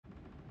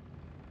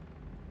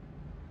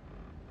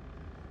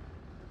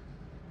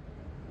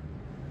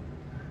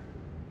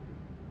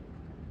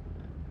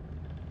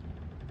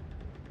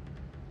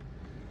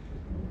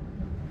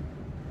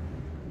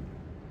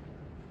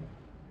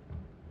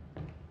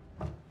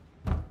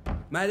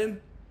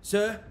Madam,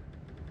 sir,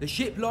 the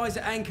ship lies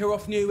at anchor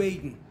off New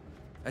Eden.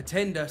 A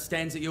tender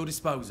stands at your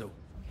disposal.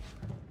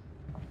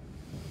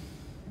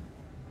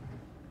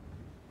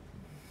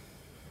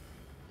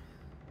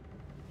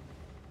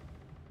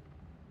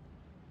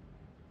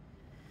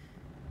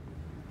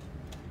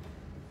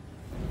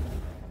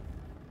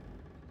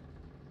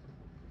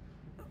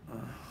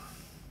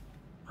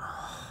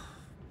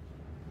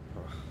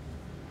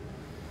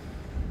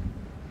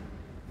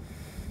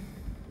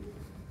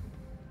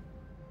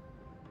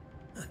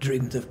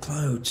 Dreamed of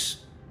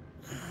clouds.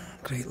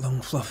 Great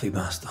long fluffy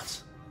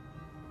bastards.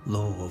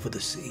 Low over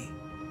the sea.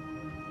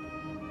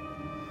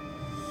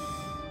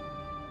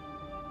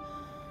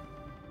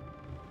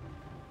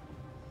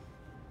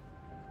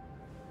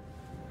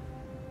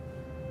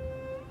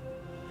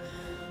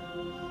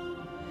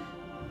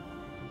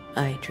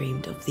 I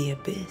dreamed of the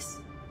abyss,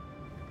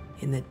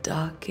 in the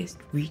darkest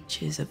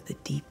reaches of the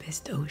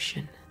deepest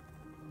ocean.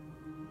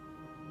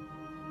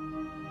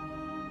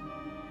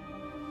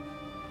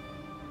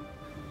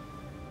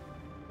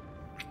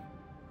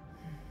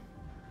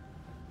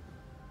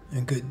 A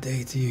good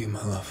day to you,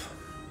 my love.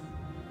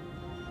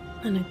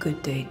 And a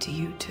good day to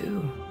you,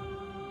 too.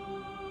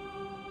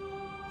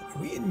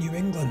 Are we in New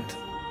England?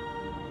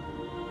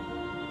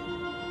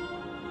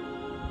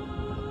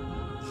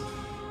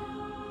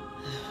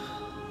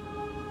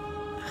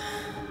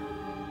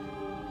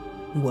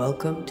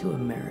 Welcome to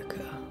America.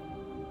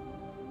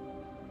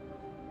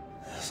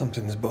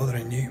 Something's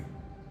bothering you.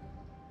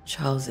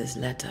 Charles's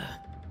letter.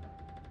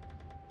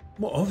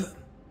 What of it?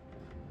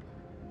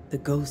 The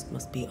ghost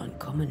must be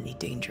uncommonly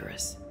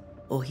dangerous,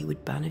 or he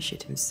would banish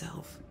it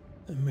himself.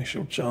 And we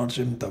shall charge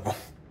him double.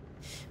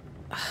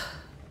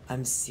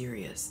 I'm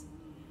serious.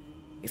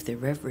 If the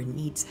Reverend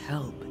needs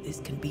help, this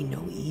can be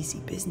no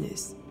easy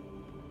business.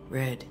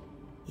 Red,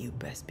 you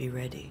best be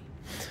ready.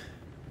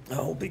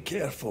 I'll be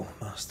careful,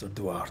 Master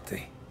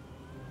Duarte.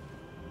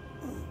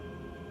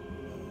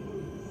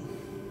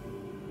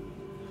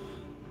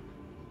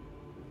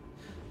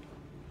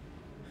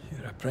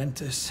 Your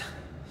apprentice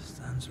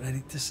stands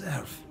ready to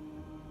serve.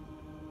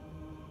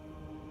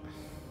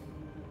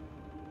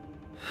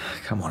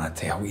 Come on,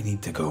 Atea, we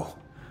need to go.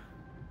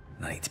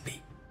 I need to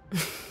be.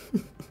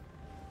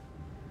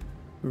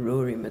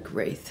 Rory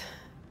McWraith,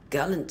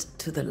 gallant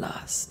to the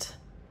last.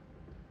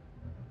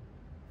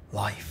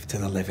 Life to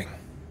the living,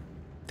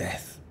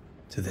 death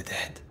to the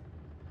dead.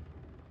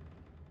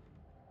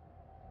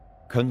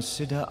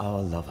 Consider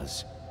our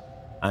lovers,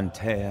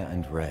 Antea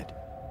and Red,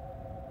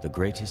 the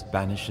greatest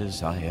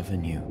banishers I ever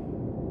knew.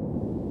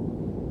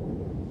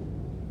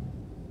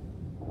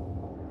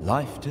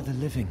 Life to the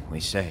living, we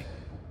say,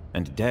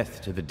 and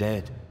death to the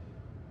dead.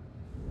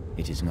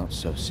 It is not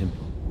so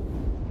simple.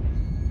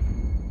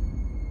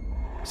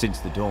 Since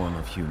the dawn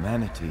of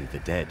humanity, the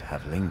dead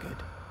have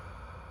lingered.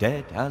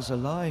 Dead as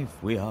alive,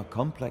 we are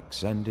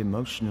complex and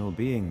emotional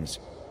beings.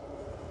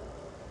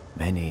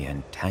 Many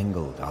and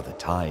tangled are the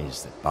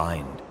ties that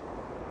bind.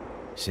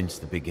 Since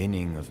the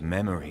beginning of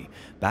memory,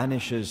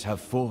 banishers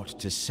have fought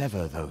to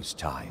sever those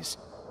ties.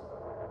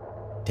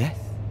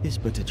 Death is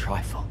but a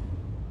trifle.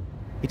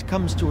 It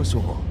comes to us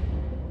all.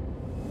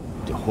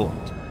 To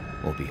haunt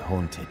or be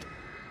haunted.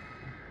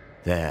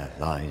 There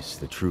lies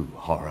the true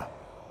horror.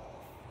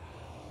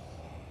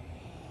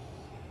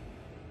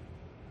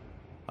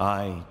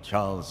 I,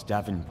 Charles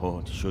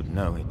Davenport, should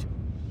know it.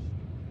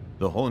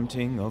 The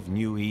haunting of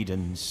New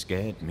Eden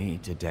scared me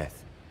to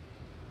death.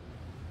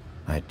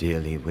 I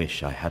dearly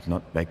wish I had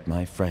not begged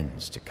my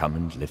friends to come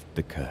and lift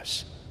the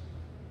curse.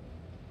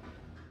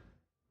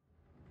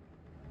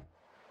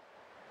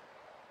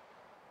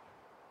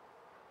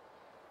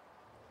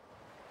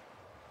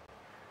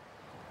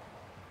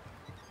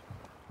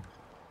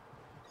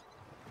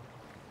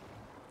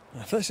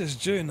 If this is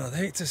June, I'd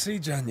hate to see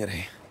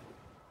January.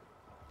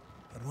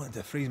 I'd want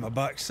to freeze my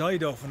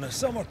backside off in the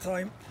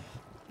summertime.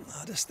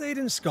 I'd have stayed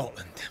in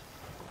Scotland.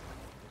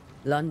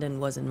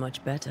 London wasn't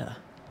much better.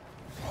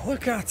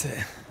 Look at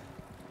it.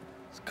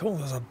 As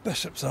cold as a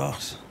bishop's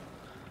arse.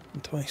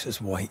 And twice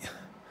as white.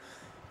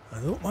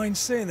 I don't mind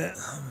saying it,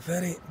 I'm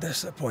very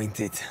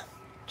disappointed.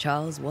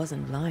 Charles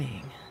wasn't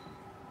lying.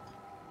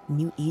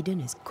 New Eden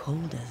is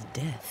cold as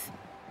death.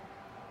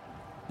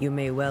 You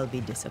may well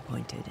be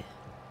disappointed.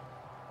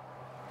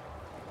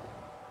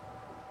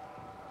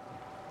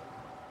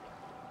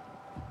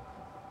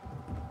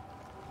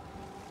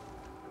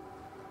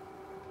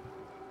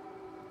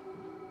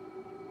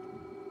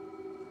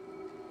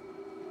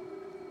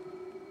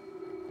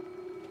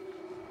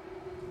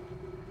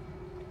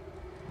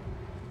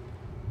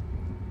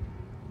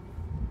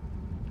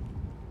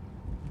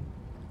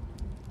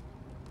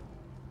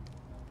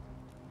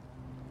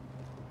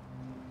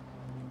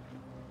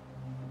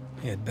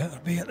 You'd better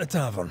be at the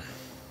tavern.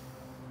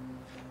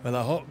 With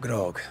a hot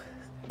grog.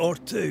 Or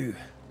two.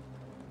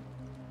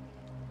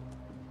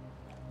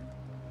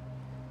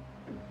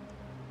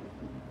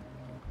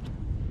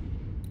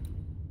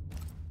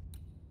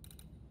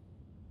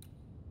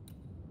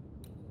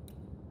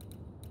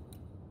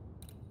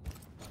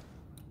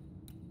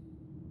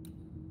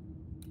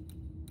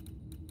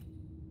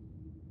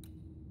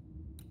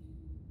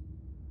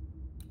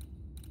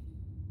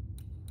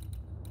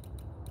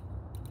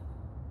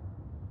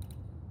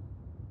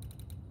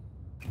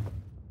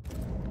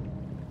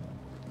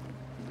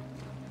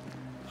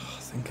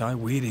 think I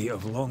weary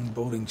of long,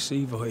 boring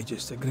sea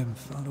voyages to grim,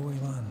 faraway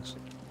lands.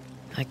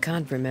 I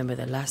can't remember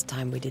the last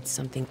time we did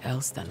something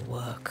else than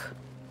work.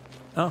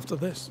 After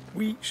this,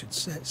 we should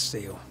set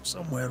sail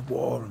somewhere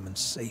warm and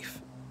safe.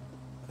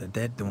 The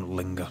dead don't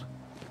linger.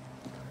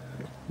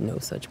 No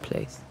such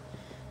place.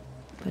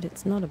 But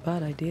it's not a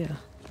bad idea.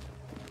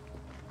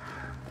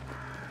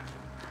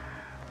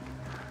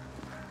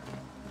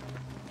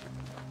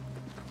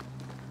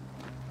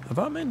 Have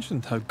I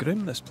mentioned how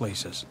grim this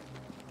place is?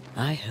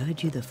 I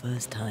heard you the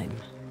first time,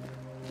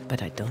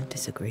 but I don't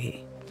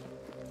disagree.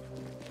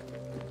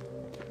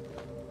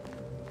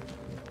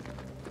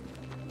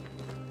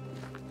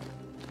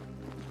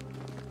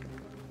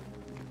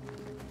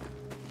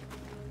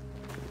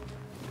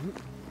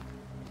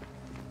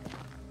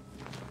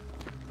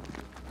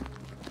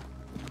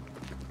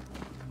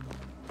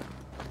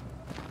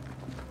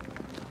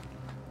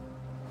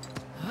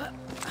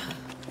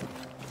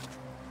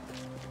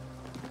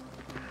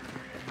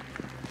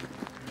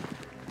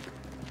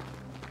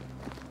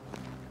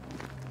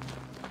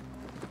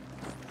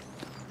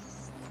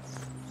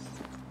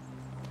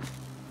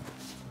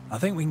 I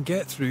think we can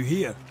get through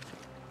here.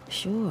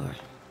 Sure.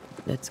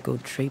 Let's go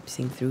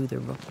traipsing through the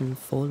rotten,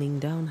 falling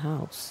down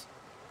house.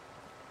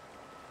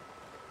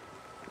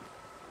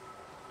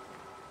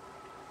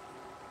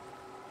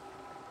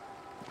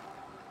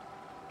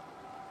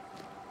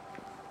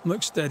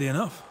 Looks steady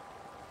enough.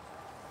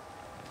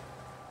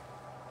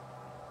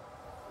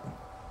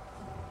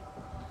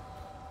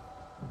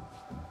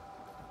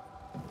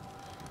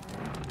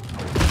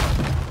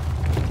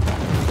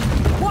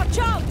 Watch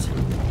out!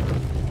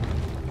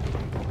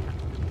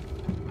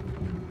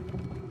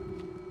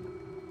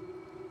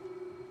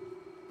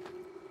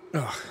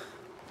 Ugh.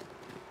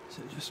 Is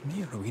it just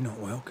me, or are we not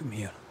welcome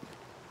here?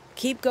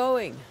 Keep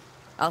going.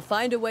 I'll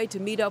find a way to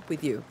meet up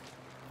with you.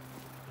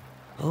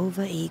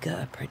 Over-eager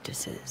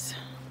apprentices.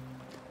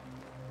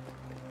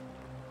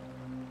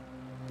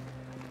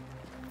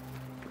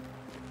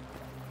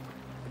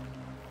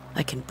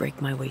 I can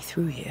break my way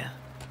through here.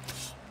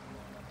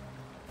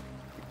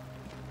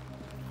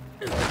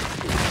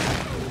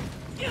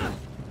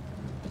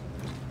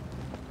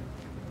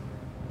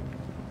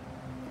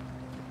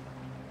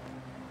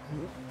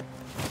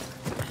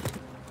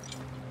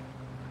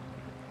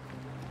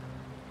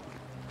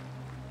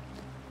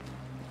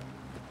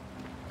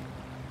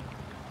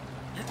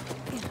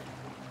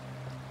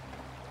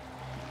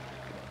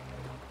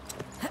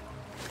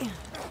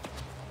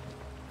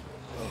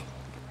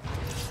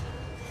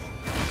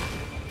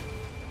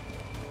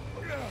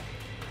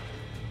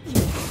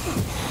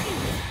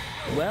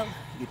 Well,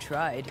 you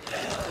tried.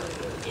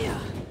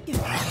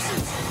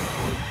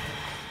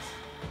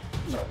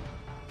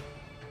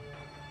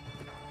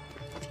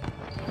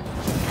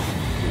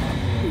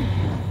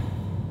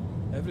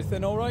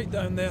 Everything all right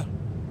down there?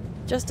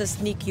 Just a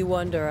sneaky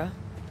wanderer.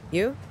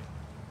 You?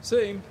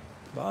 Same,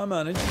 but I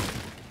managed.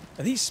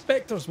 Are these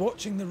spectres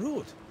watching the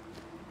road?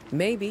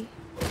 Maybe.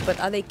 But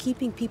are they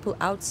keeping people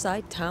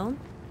outside town?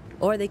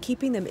 Or are they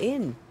keeping them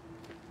in?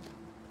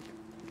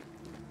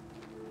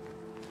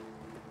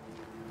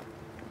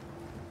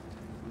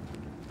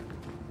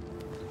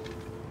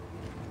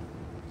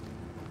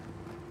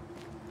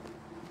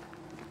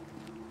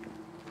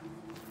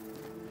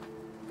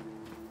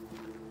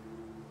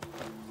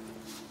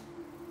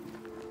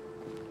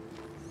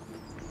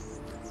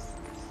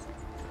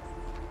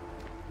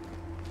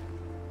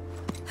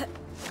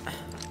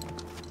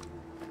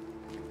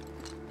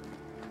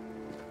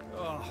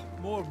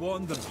 More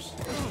wanderers.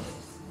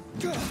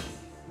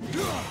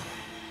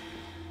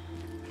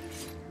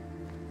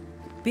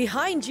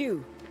 Behind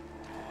you!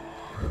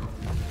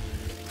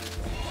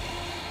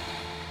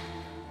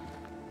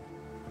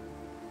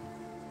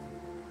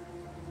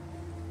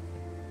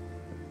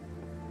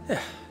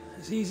 Yeah,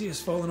 as easy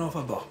as falling off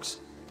a box.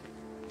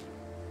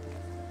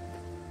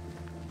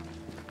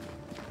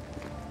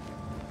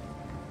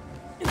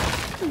 I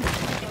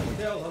can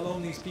tell how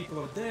long these people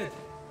are dead.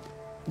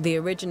 The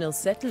original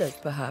settlers,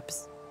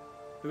 perhaps.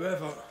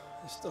 Whoever,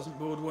 this doesn't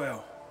bode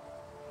well.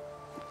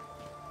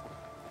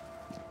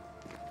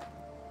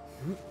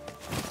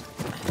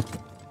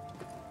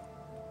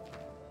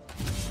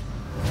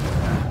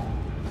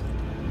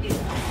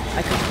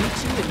 I could beat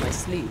you in my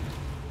sleep.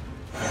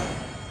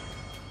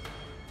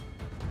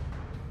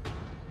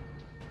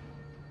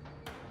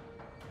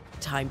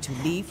 Time to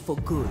leave for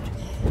good.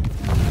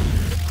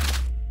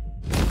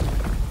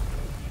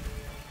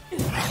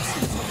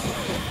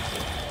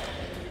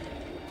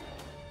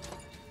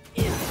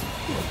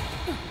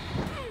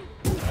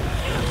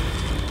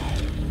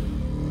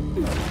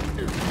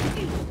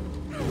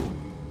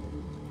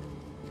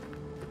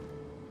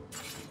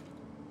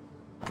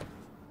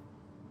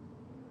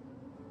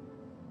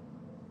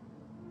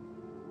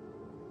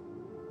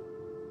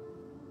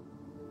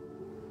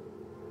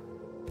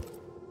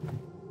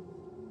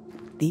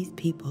 These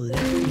people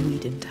left New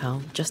Eden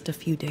town just a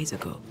few days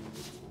ago.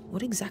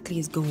 What exactly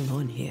is going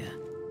on here?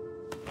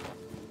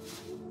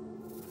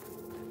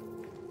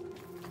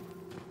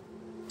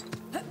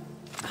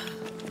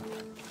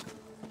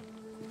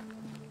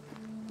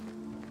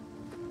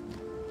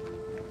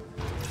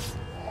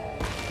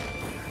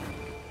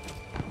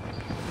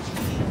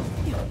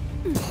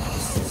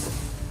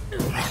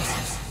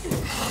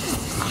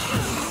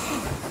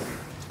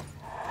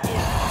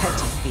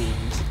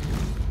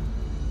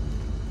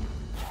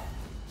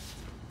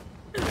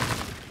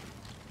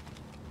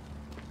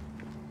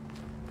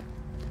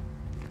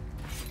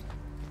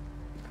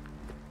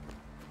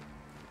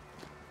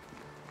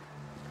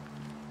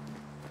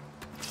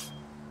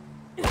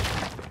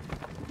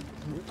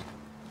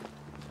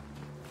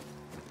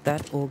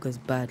 That augurs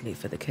badly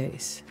for the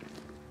case.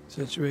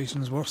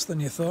 Situation's worse than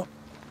you thought.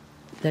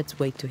 Let's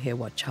wait to hear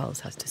what Charles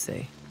has to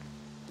say.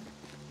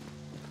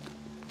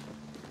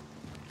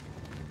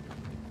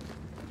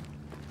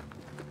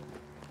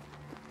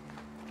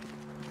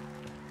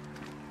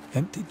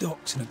 Empty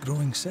docks in a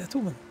growing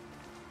settlement.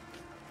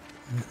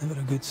 Never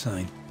a good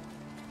sign.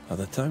 Are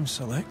the town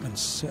selectmen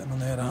sitting on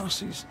their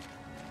arses?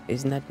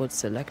 Isn't that what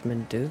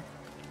selectmen do?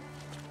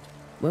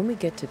 When we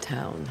get to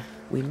town,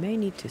 we may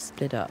need to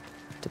split up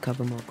to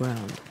cover more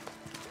ground.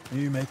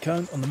 You may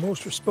count on the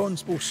most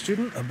responsible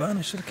student a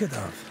Banisher could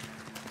have.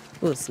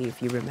 We'll see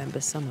if you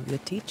remember some of your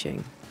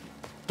teaching.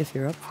 If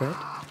you're up for it.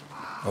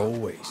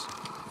 Always.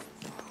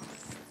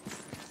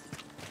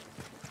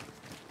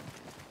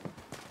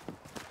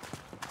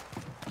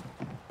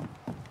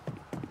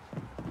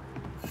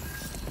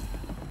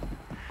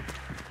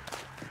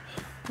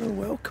 A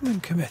welcoming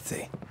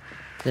committee.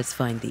 Let's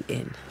find the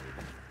inn.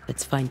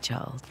 Let's find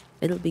Charles.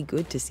 It'll be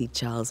good to see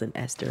Charles and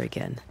Esther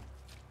again.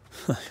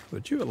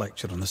 Would you a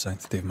lecture on the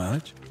sanctity of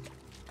marriage?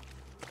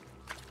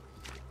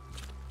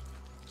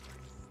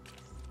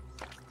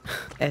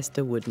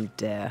 Esther wouldn't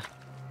dare.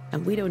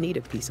 And we don't need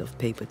a piece of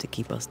paper to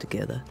keep us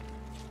together.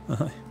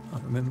 Aye, I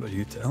remember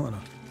you telling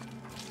her.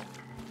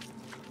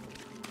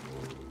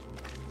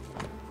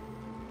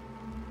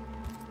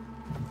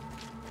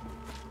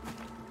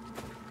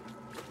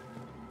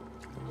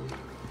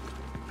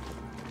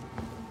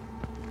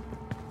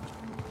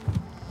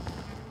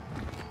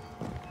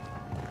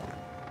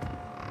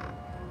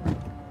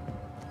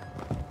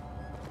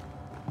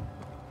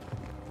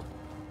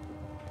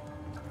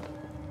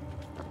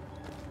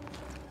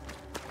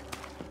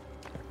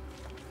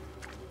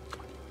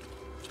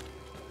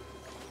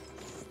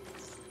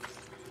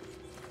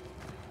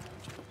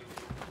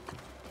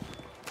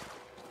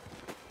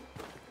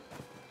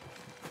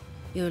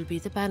 You'll be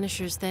the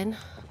Banishers then?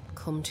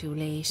 Come too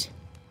late.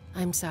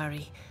 I'm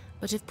sorry,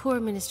 but if poor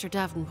Minister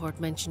Davenport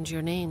mentioned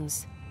your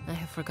names, I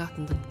have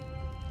forgotten them.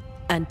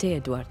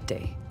 Antea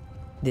Duarte.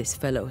 This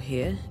fellow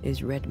here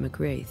is Red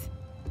McGrath.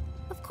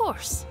 Of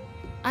course.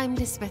 I'm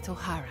Lisbeth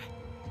O'Hara.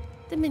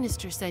 The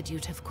Minister said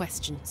you'd have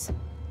questions.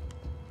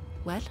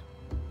 Well?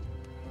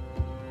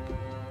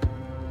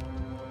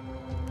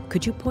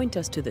 Could you point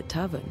us to the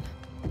tavern?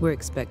 We're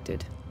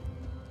expected.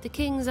 The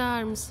King's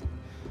Arms.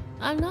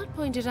 I'll not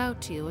point it out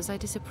to you as I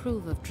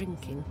disapprove of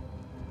drinking.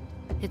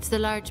 It's the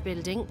large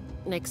building,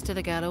 next to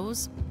the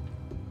gallows.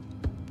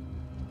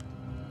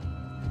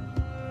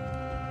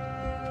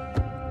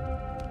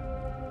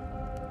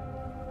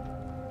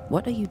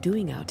 What are you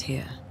doing out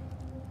here?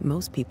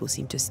 Most people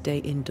seem to stay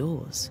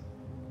indoors.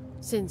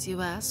 Since you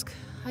ask,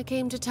 I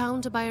came to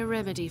town to buy a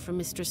remedy for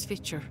Mistress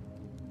Fitcher.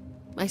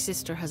 My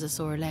sister has a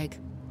sore leg.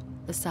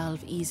 The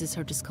salve eases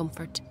her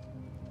discomfort.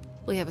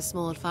 We have a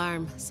small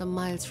farm, some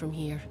miles from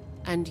here.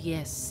 And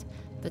yes,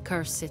 the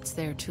curse sits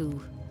there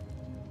too.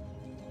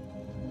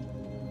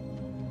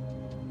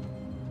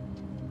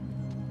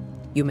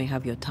 You may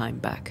have your time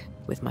back,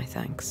 with my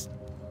thanks.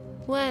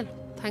 Well,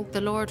 thank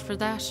the Lord for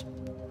that.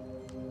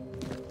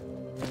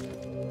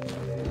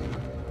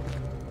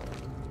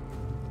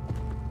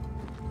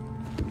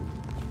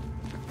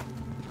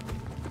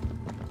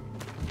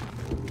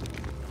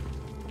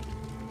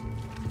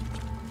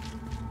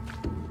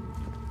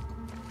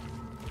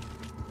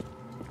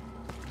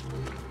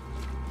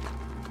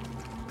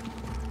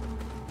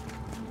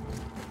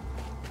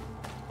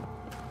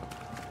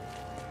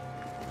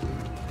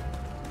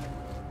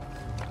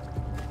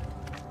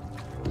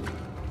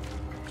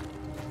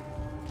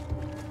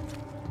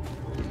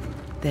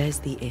 There's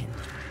the inn.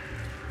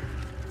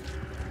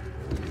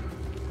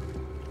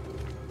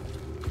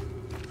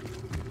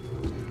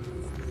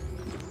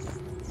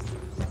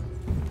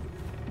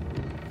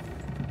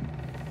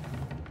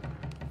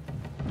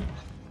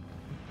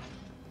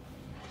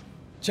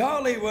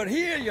 Charlie, we're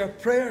here. Your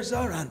prayers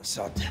are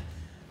answered.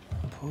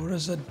 Pour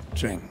us a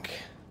drink.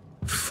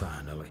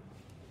 Finally.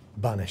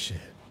 Banisher,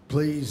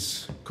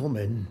 please come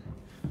in.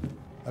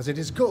 As it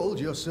is called,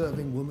 your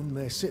serving woman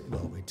may sit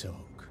while we talk.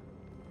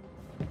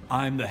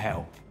 I'm the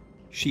help.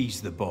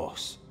 She's the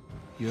boss.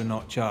 You're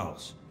not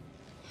Charles.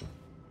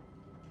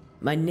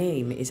 My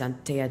name is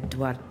Antea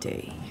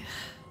Duarte.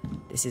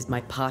 This is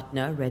my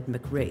partner, Red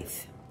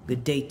McGrath.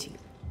 Good day to you,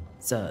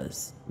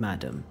 sirs,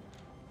 madam.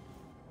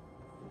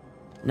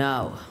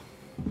 Now,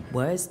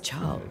 where's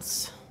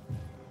Charles?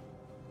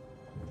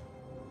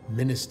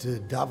 Minister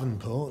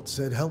Davenport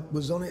said help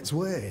was on its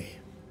way.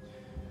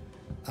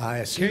 I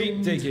assume...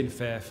 Keep digging,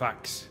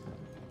 Fairfax.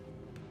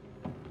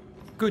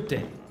 Good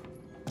day.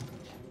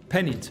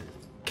 Pennington,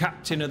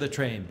 captain of the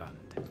train band.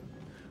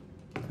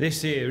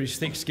 This here is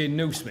Thick-Skinned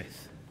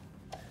Newsmith.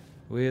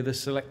 We're the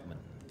selectmen.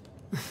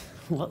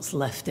 What's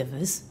left of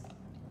us?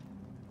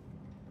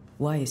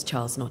 Why is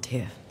Charles not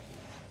here?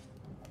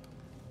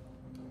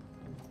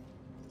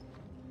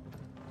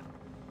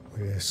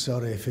 We're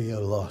sorry for your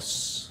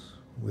loss.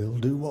 We'll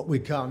do what we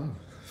can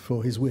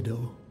for his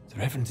widow. The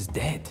Reverend is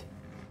dead.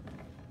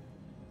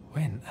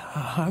 When?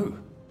 How?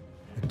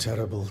 A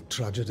terrible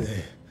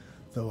tragedy,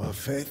 though our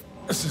faith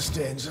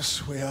sustains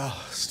us, we are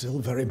still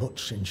very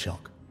much in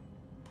shock.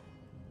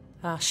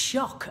 Our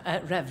shock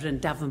at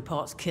Reverend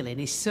Davenport's killing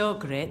is so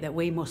great that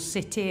we must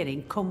sit here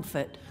in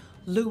comfort,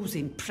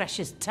 losing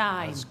precious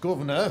time. As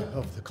governor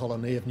of the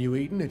colony of New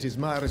Eden, it is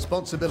my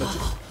responsibility.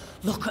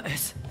 Look at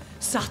us,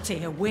 sat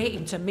here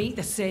waiting to meet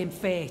the same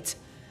fate.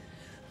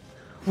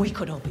 We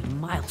could all be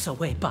miles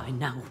away by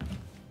now.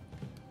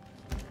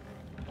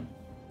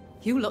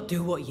 You lot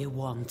do what you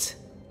want.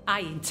 I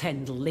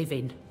intend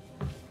living.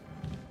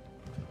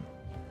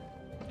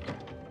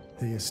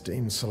 The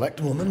esteemed select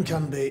woman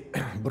can be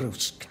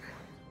brusque.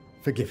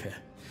 Forgive her,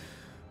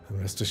 and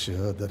rest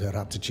assured that her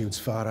aptitudes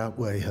far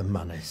outweigh her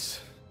manners,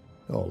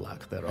 or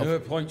lack thereof. Her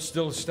point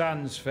still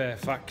stands,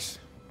 Fairfax.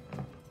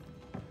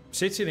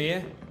 Sitting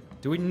here,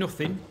 doing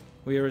nothing,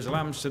 we are as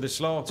lambs to the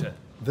slaughter.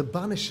 The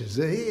Banishers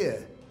are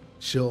here.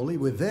 Surely,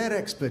 with their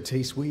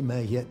expertise, we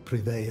may yet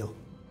prevail.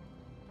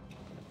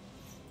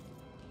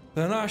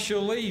 Then I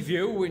shall leave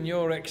you and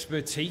your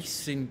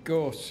expertise in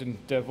ghosts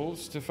and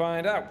devils to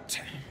find out.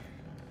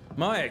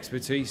 My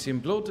expertise in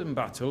blood and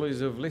battle is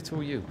of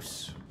little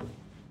use.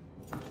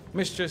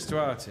 Mistress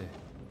Duarte,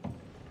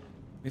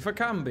 if I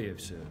can be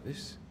of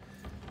service,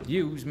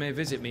 yous may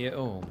visit me at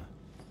home.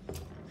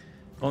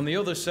 On the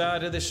other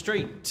side of the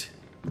street,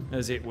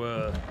 as it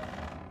were.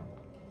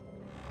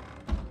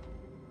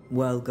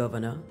 Well,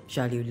 Governor,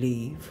 shall you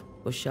leave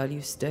or shall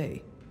you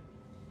stay?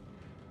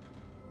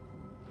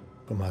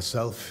 For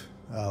myself,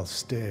 I'll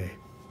stay.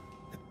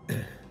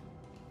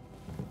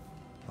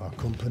 Our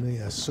company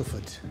has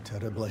suffered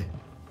terribly.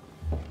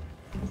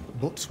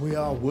 But we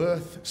are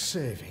worth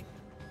saving.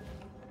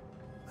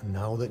 And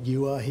now that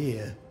you are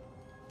here,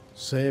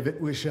 save it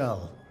we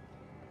shall.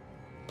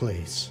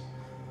 Please,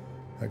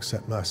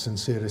 accept my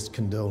sincerest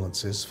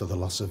condolences for the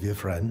loss of your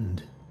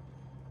friend.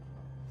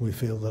 We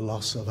feel the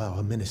loss of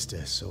our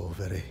minister so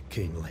very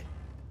keenly.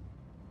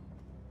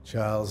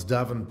 Charles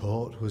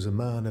Davenport was a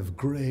man of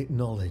great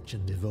knowledge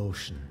and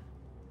devotion.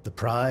 The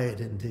pride,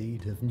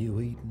 indeed, of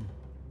New Eden.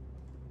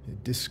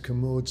 It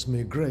discommodes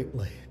me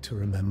greatly to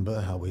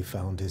remember how we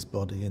found his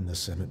body in the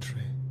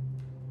cemetery.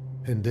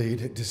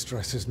 Indeed, it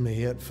distresses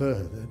me yet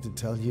further to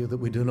tell you that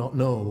we do not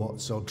know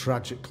what so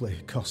tragically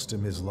cost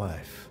him his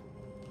life.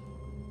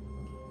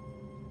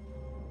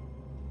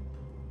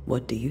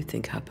 What do you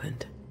think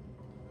happened?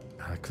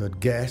 I could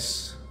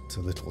guess,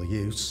 to little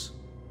use.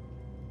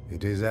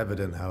 It is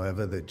evident,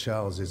 however, that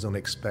Charles's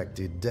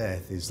unexpected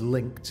death is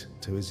linked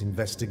to his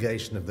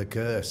investigation of the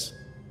curse.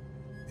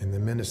 In the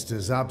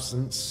minister's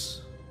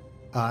absence,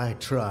 I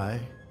try,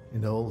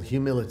 in all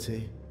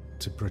humility,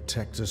 to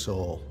protect us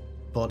all,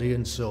 body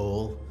and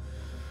soul,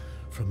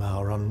 from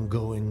our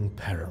ongoing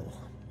peril.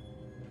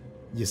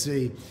 You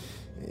see,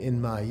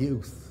 in my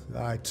youth,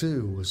 I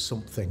too was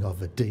something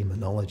of a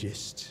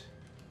demonologist.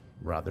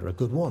 Rather a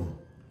good one,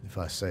 if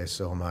I say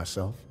so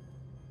myself.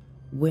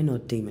 We're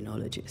not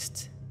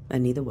demonologists,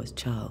 and neither was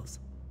Charles.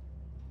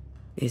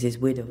 Is his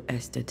widow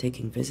Esther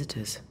taking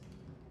visitors?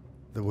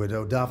 The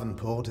widow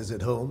Davenport is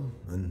at home,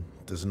 and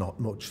does not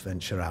much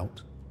venture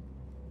out.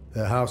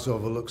 Their house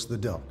overlooks the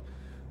dock.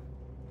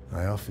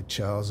 I offered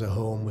Charles a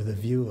home with a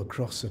view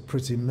across a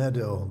pretty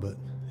meadow, but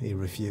he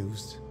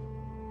refused.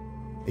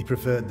 He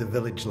preferred the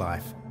village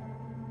life.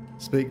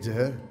 Speak to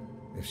her,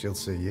 if she'll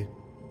see you.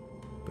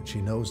 But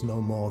she knows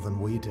no more than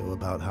we do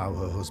about how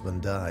her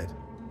husband died.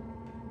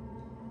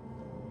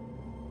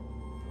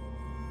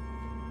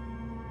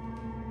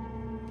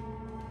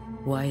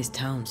 Why is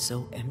town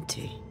so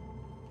empty?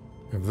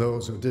 Of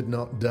those who did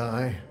not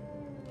die,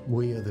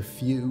 we are the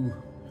few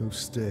who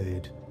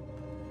stayed.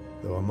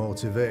 Though our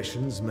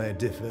motivations may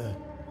differ,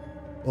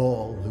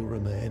 all who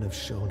remain have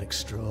shown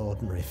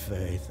extraordinary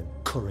faith and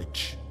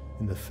courage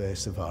in the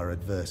face of our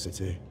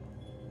adversity.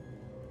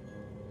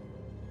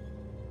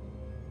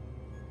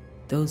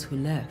 Those who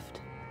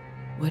left,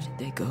 where did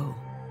they go?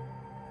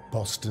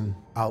 Boston,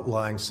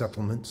 outlying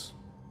settlements.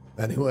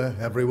 Anywhere,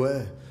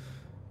 everywhere.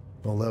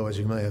 Although, as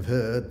you may have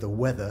heard, the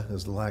weather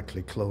has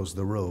likely closed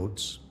the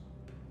roads.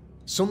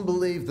 Some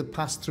believe the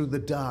path through the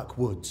dark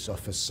woods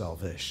offers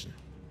salvation.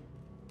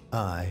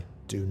 I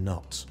do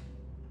not.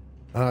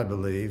 I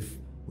believe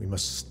we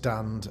must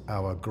stand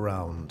our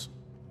ground.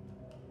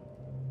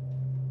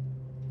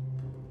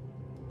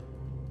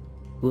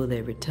 Will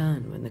they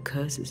return when the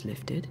curse is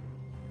lifted?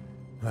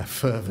 I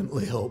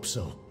fervently hope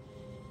so.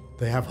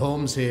 They have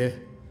homes here.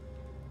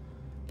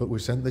 But we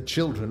sent the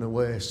children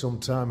away some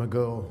time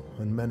ago,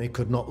 and many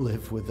could not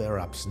live with their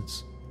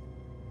absence.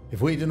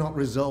 If we do not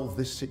resolve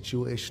this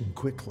situation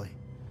quickly,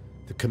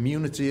 the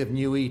community of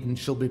New Eden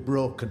shall be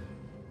broken,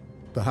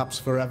 perhaps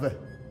forever.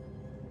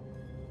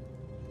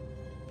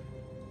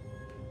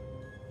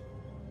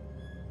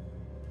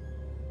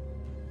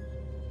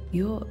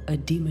 You're a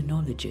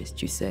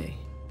demonologist, you say?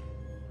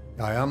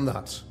 I am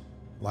that,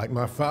 like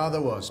my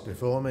father was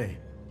before me.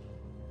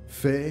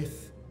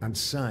 Faith and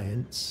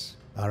science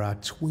are our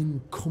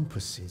twin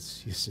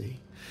compasses, you see,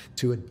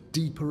 to a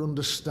deeper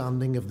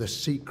understanding of the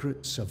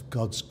secrets of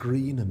God's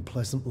green and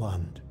pleasant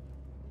land,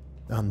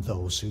 and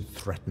those who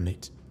threaten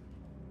it.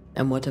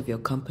 And what have your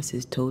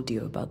compasses told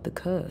you about the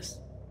curse?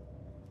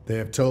 They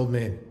have told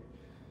me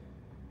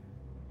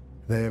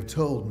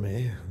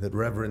that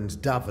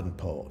Reverend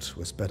Davenport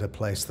was better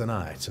placed than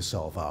I to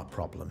solve our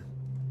problem.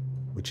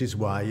 Which is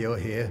why you're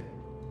here.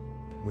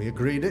 We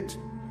agreed it.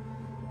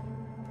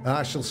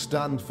 I shall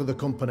stand for the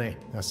company,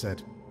 I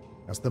said,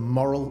 as the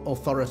moral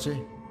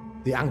authority,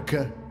 the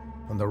anchor,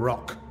 and the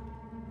rock,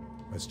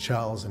 as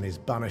Charles and his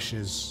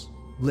Banishers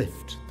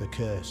lift the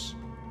curse.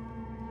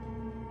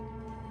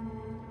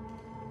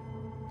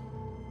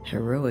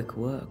 Heroic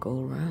work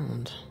all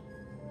round.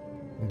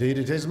 Indeed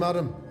it is,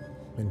 madam.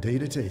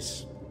 Indeed it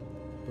is.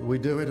 But we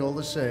do it all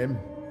the same.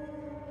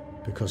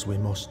 Because we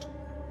must.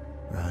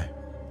 Aye.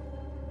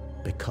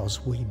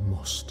 Because we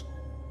must.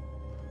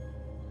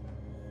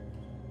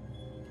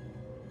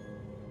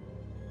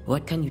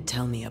 What can you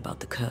tell me about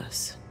the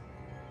curse?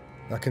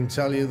 I can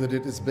tell you that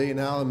it has been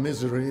our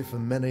misery for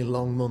many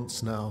long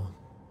months now.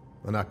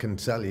 And I can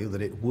tell you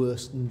that it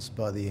worsens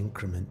by the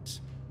increment.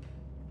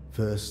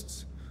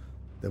 First,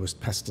 there was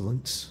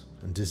pestilence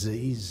and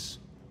disease.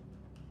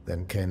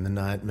 Then came the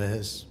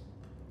nightmares.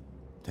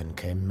 Then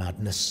came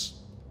madness.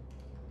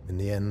 In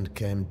the end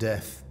came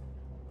death.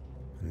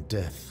 And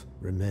death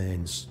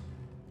remains.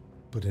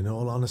 But in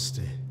all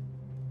honesty,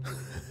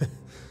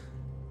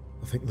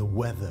 I think the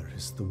weather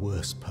is the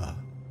worst part.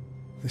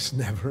 This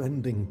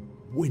never-ending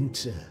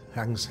winter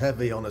hangs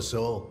heavy on us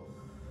all.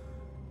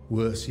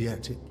 Worse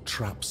yet, it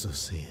traps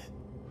us here.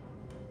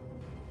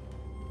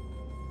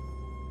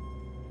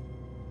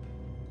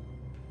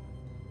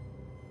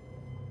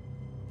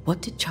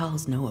 What did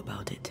Charles know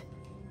about it?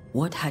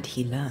 What had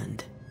he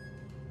learned?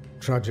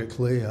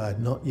 Tragically, I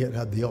had not yet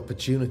had the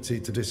opportunity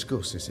to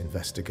discuss his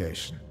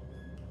investigation.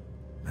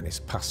 And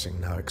his passing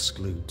now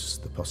excludes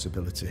the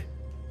possibility.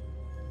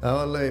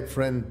 Our late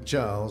friend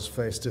Charles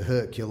faced a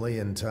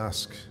Herculean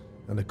task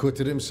and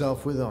acquitted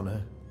himself with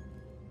honor.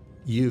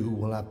 You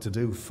will have to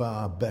do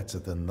far better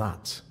than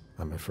that,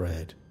 I'm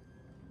afraid.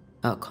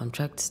 Our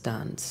contract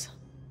stands.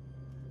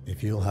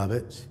 If you'll have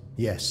it,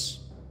 yes.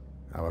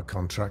 Our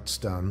contract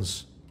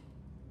stands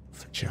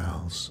for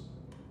Charles.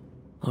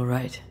 All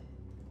right.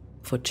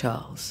 For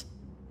Charles.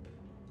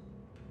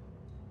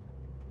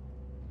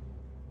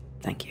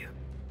 Thank you.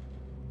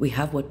 We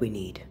have what we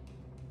need.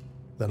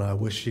 Then I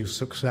wish you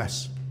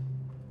success.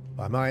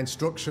 By my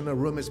instruction, a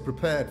room is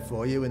prepared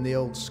for you in the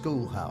old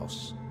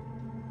schoolhouse.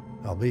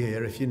 I'll be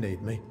here if you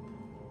need me.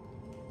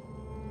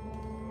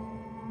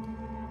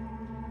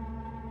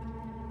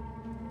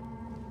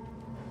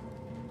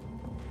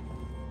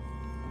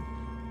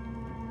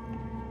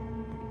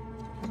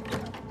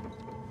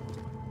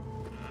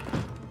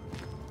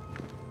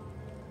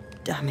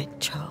 Damn it,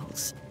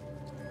 Charles.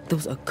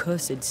 Those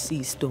accursed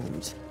sea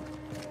storms.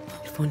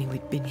 If only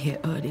we'd been here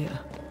earlier.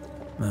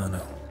 I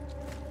know.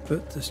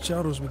 But as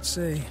Charles would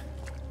say,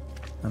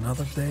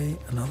 another day,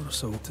 another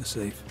soul to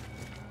save.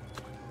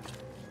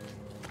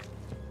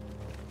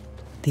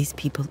 These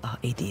people are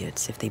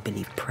idiots if they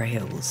believe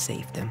prayer will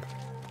save them.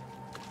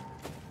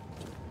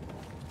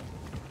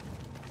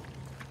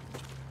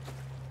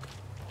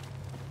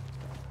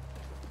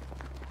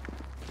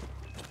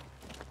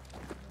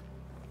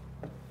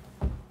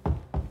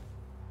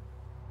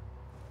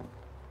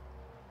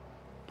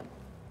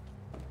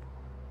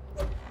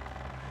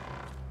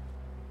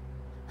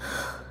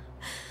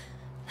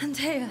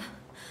 Antea,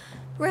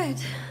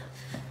 Red.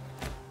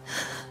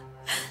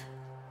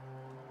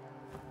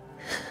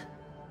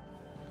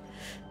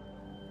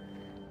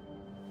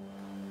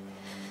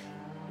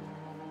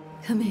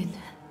 Come in.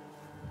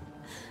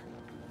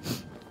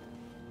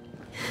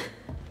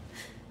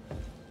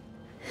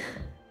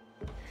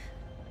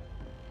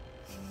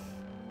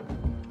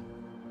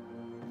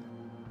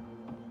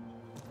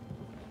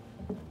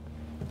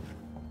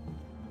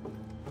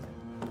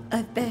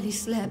 I've barely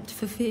slept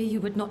for fear you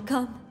would not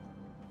come.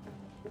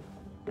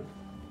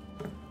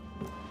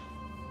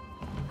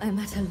 I'm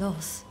at a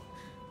loss.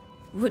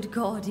 Would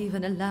God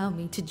even allow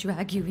me to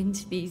drag you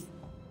into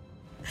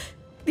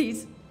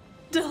these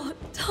dark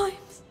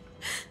times?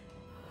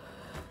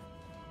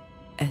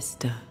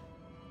 Esther,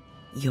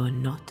 you're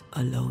not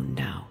alone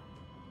now.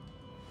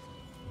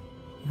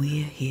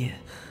 We're here.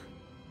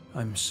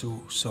 I'm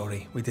so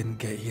sorry we didn't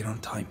get here on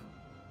time.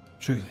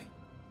 Truly.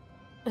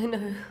 I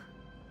know.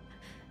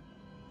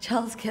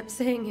 Charles kept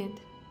saying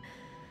it.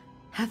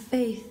 Have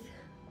faith.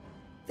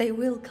 They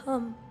will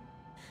come.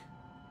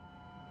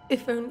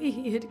 If only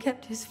he had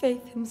kept his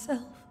faith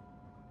himself.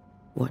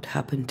 What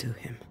happened to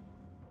him?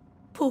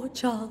 Poor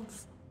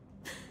Charles.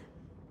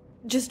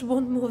 Just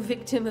one more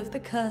victim of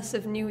the curse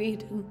of New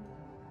Eden.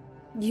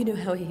 You know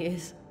how he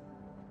is.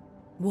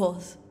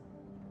 Was.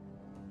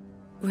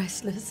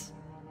 Restless.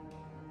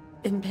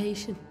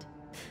 Impatient.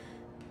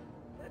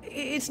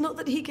 It's not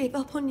that he gave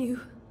up on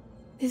you,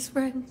 his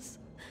friends,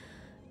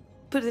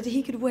 but that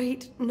he could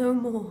wait no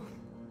more.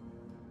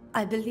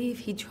 I believe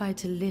he tried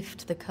to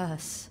lift the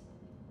curse.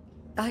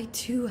 I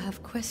too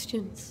have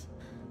questions,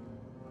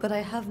 but I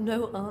have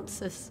no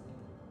answers.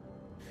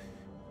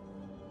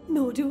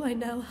 Nor do I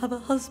now have a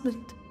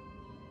husband.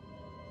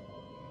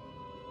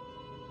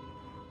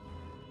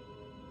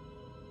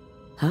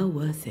 How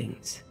were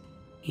things,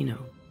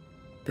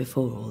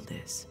 before all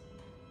this?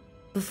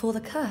 Before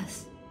the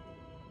curse.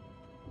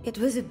 It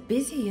was a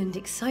busy and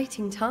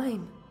exciting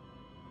time.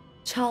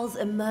 Charles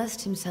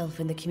immersed himself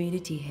in the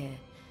community here.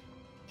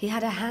 He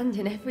had a hand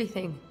in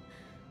everything.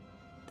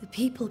 The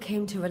people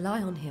came to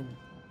rely on him.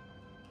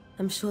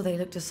 I'm sure they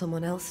look to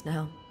someone else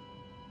now,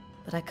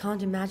 but I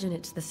can't imagine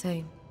it's the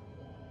same.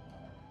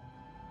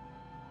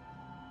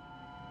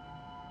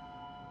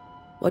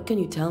 What can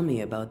you tell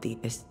me about the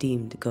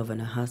esteemed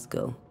Governor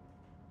Haskell?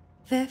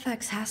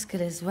 Fairfax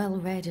Haskell is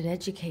well-read and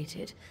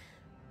educated,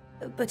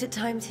 but at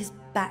times his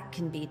back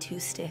can be too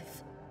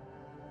stiff.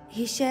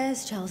 He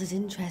shares Charles's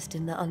interest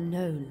in the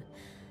unknown,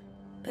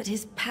 but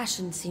his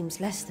passion seems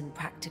less than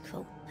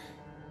practical.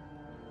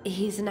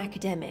 He's an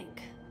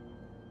academic.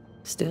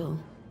 Still,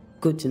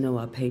 good to know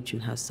our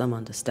patron has some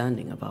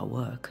understanding of our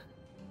work.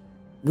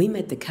 We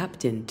met the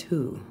captain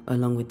too,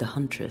 along with the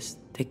huntress,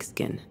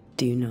 Thickskin.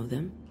 Do you know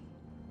them?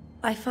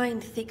 I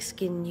find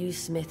Thickskin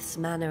Newsmith's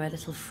manner a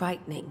little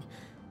frightening,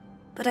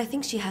 but I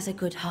think she has a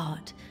good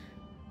heart.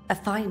 A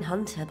fine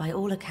hunter by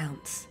all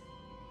accounts.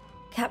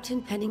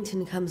 Captain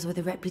Pennington comes with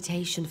a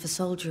reputation for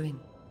soldiering.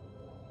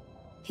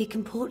 He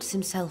comports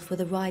himself with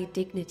a wry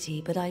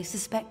dignity, but I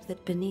suspect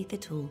that beneath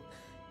it all,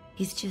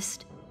 he's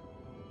just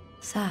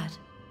sad.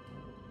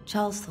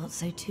 Charles thought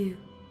so too.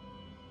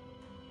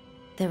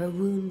 There are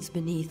wounds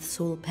beneath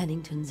Saul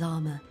Pennington's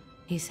armor,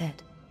 he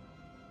said,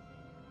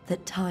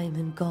 that time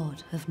and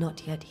God have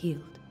not yet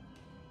healed.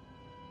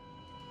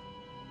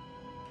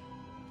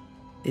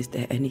 Is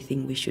there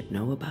anything we should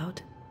know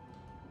about?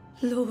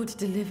 Lord,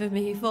 deliver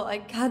me, for I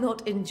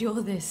cannot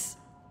endure this.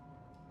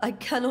 I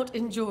cannot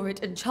endure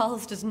it, and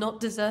Charles does not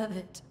deserve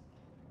it.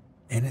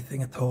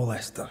 Anything at all,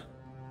 Esther.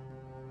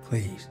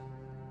 Please.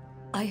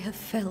 I have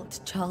felt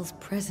Charles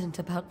present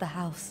about the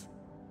house.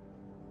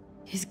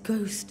 His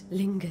ghost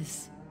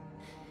lingers.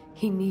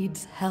 He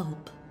needs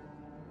help.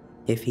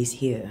 If he's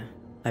here,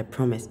 I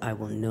promise I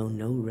will know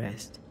no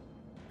rest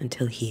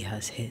until he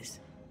has his.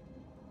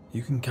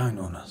 You can count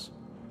on us.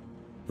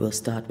 We'll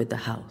start with the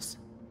house.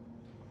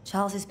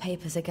 Charles's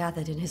papers are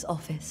gathered in his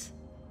office.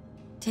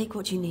 Take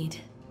what you need.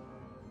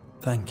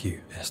 Thank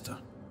you, Esther.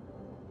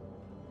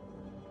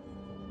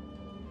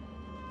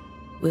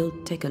 We'll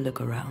take a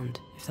look around,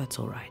 if that's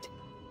all right.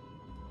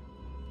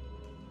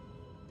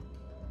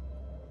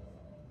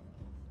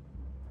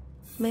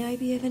 May I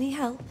be of any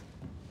help?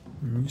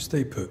 You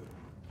stay put.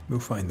 We'll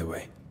find the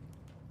way.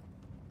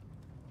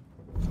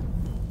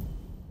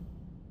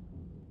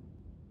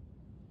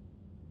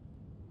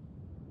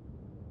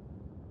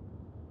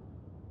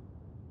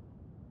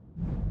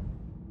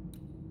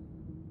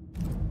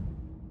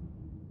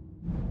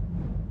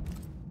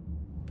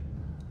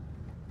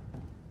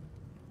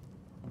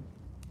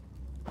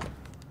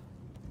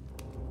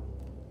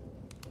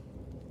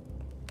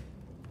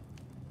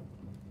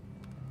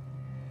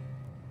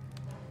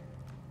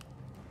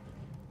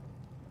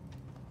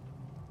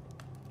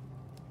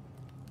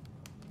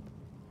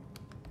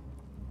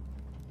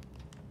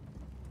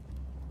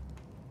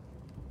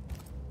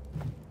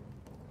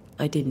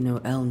 I didn't know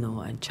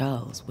Eleanor and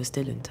Charles were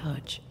still in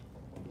touch.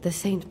 The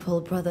St.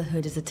 Paul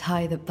Brotherhood is a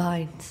tie that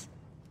binds.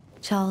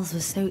 Charles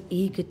was so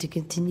eager to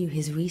continue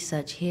his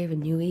research here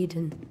in New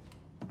Eden.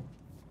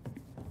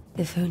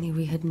 If only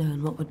we had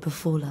known what would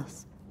befall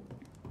us.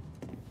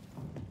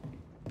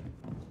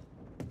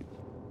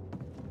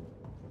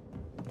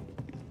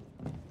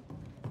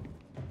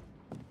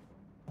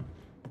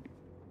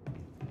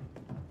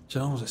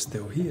 Charles is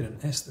still here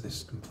and Esther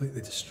is completely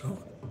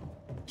distraught.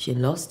 She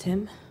lost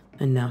him,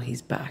 and now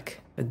he's back,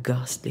 a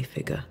ghastly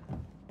figure.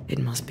 It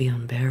must be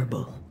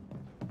unbearable.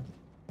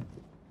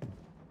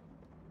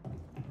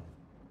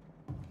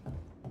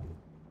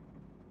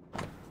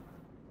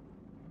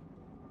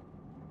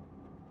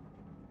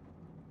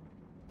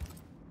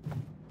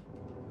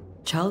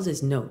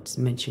 Charles's notes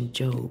mention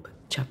Job,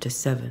 chapter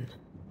 7,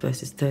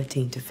 verses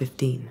 13 to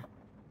 15.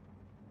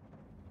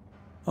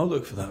 I'll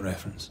look for that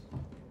reference.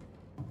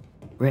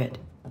 Red,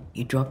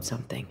 you dropped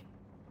something.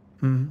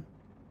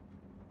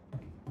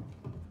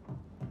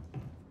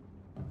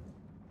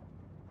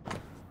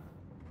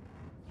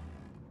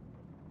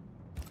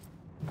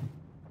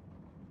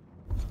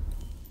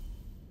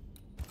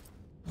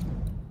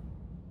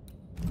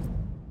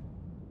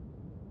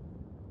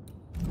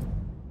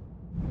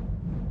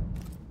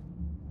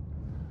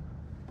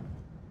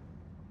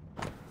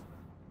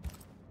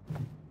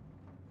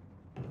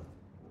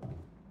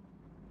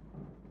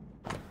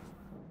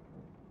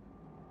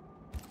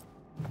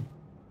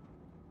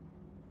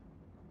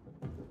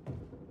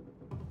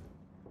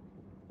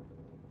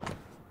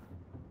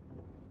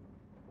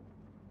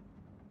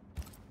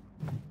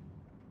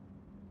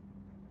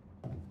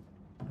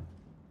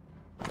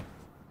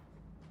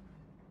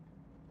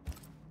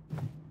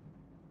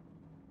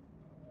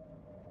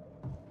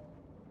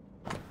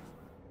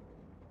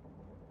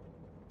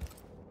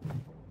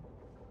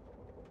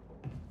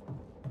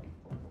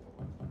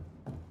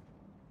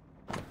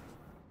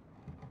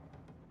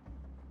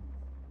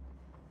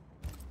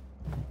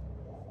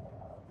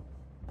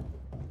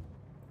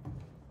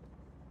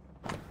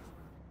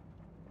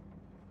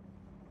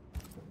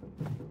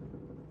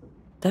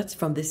 That's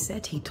from the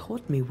set he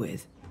taught me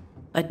with.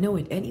 I'd know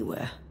it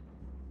anywhere.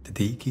 Did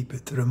he keep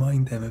it to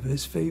remind him of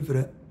his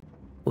favourite?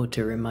 Or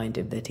to remind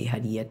him that he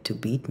had yet to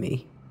beat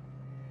me.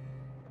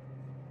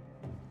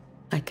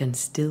 I can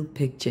still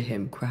picture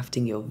him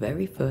crafting your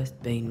very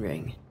first Bane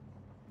ring.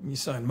 You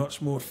sound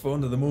much more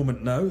fond of the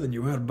moment now than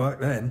you were back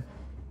then.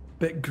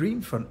 Bit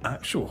green for an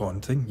actual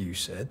haunting, you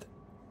said.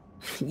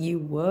 You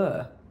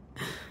were.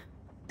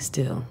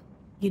 Still,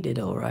 you did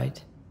all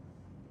right.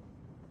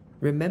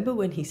 Remember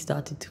when he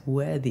started to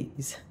wear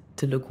these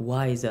to look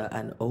wiser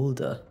and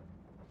older?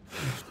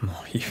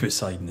 He was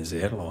hiding his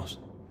hair loss.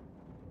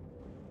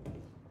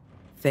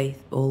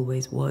 Faith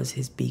always was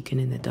his beacon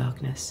in the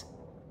darkness.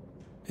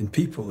 In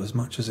people as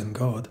much as in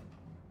God.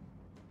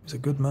 He was a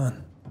good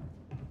man.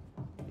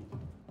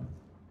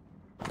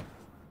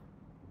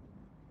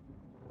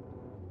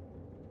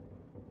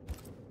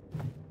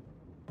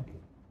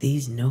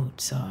 These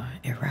notes are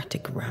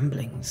erratic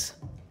ramblings.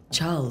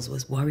 Charles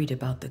was worried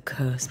about the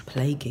curse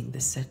plaguing the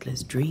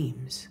settlers'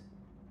 dreams.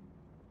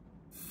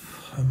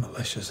 How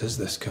malicious is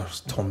this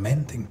curse,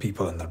 tormenting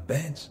people in their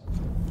beds?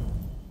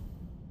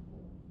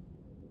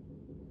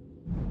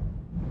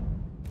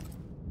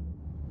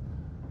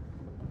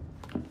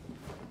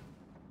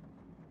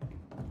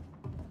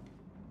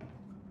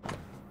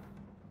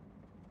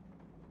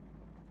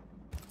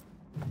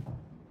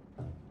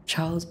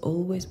 Charles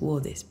always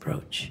wore this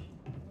brooch.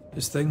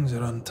 His things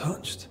are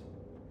untouched.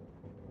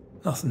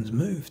 Nothing's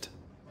moved.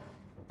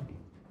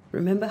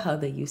 Remember how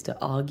they used to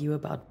argue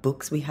about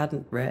books we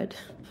hadn't read?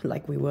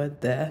 Like we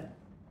weren't there?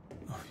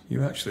 Oh,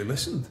 you actually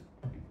listened.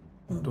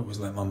 I'd always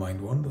let my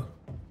mind wander.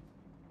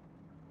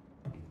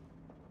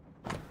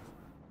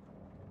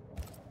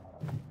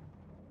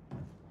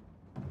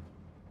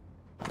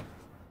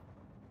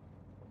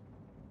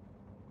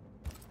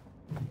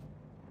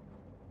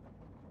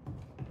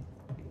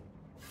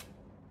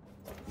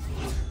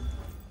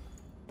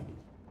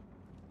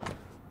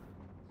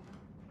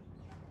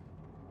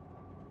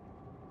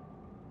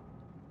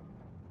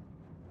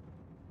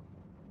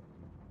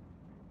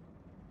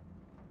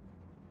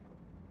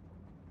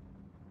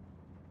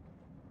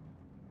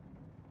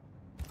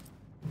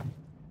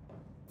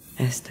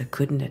 Esther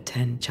couldn't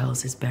attend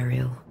Charles's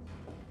burial.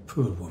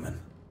 Poor woman.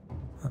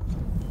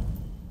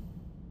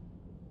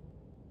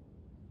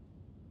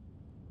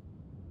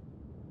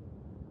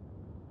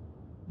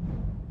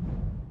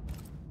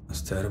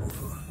 That's terrible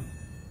for her.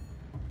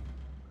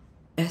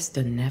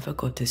 Esther never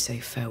got to say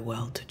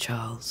farewell to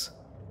Charles.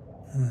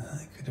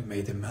 I could have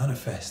made him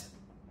manifest.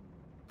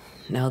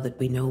 Now that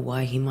we know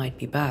why he might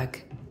be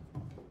back,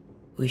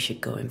 we should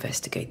go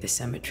investigate the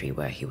cemetery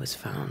where he was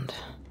found.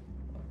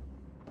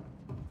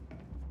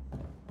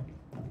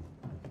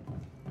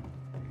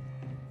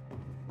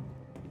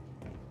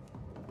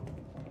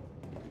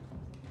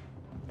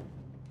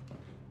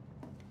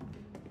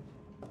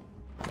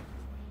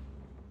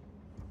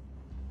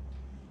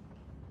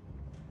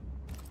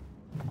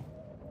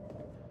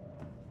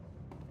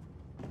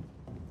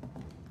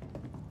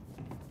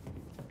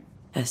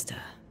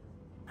 Esther,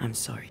 I'm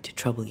sorry to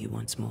trouble you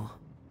once more.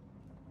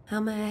 How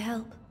may I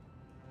help?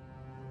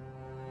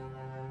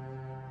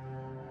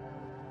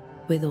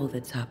 With all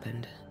that's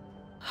happened,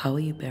 how are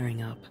you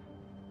bearing up?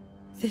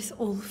 This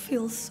all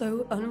feels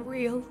so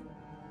unreal.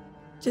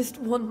 Just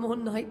one more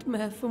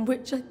nightmare from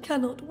which I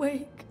cannot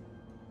wake.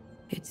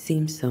 It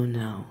seems so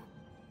now,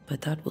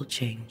 but that will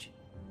change.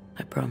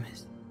 I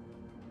promise.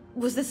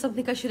 Was there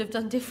something I should have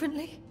done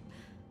differently?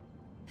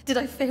 Did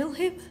I fail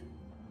him?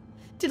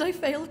 Did I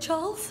fail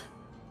Charles?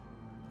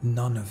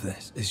 None of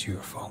this is your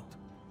fault.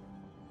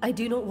 I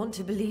do not want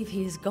to believe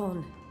he is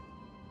gone.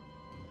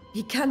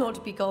 He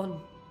cannot be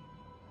gone.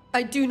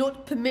 I do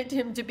not permit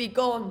him to be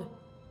gone.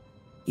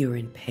 You're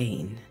in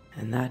pain,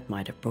 and that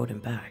might have brought him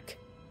back.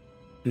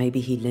 Maybe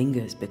he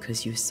lingers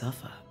because you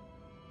suffer.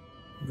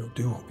 We'll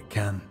do what we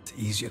can to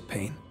ease your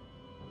pain.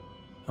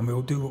 And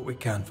we'll do what we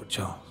can for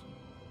Charles.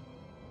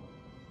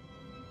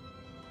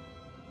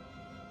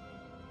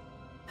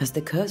 Has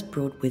the curse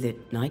brought with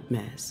it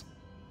nightmares?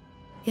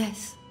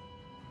 Yes.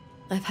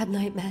 I've had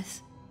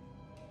nightmares.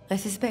 I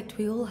suspect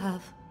we all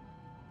have.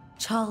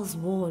 Charles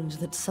warned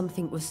that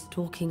something was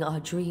stalking our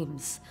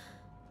dreams,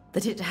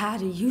 that it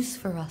had a use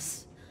for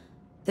us,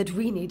 that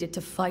we needed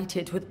to fight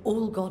it with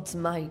all God's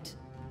might.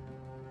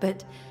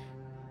 But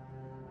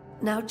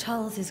now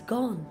Charles is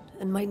gone,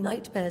 and my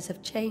nightmares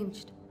have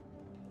changed.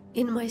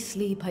 In my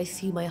sleep, I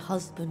see my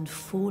husband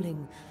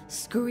falling,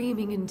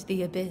 screaming into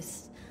the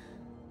abyss.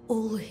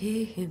 All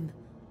hear him,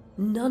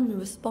 none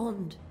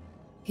respond.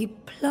 He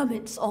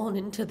plummets on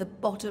into the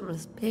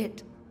bottomless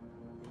pit.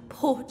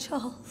 Poor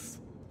Charles.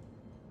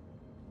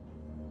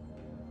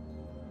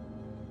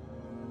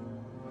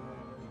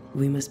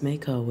 We must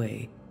make our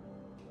way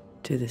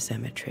to the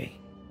cemetery.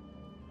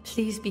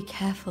 Please be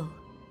careful,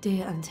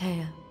 dear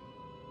Antea.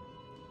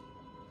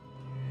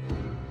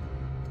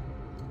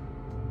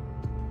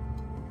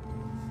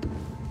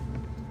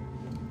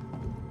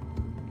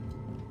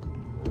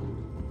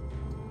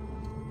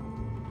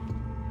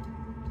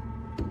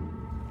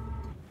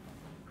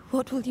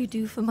 What will you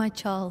do for my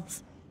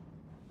Charles?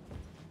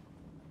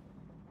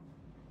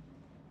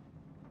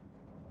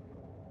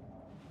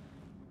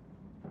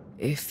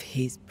 If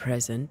he's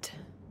present,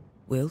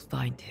 we'll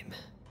find him.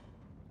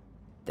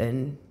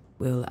 Then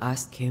we'll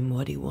ask him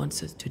what he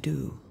wants us to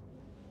do.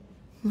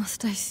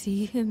 Must I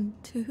see him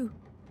too?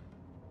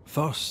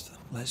 First,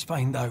 let's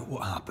find out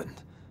what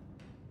happened.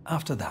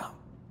 After that,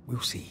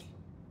 we'll see.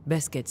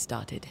 Best get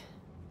started.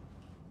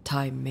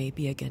 Time may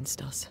be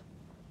against us.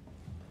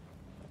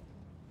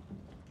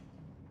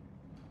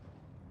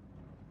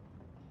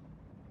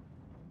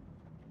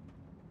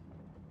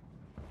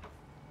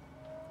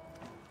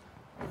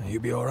 You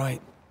be all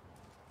right?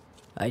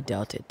 I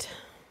doubt it,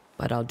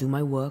 but I'll do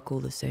my work all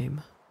the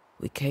same.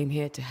 We came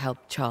here to help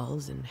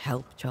Charles, and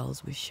help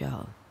Charles we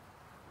shall.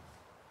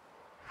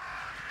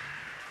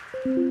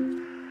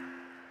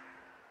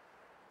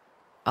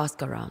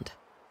 Ask around.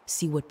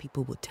 See what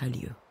people will tell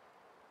you.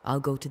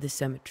 I'll go to the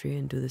cemetery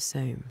and do the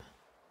same.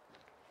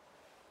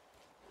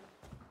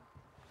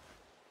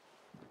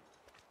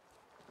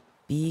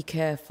 Be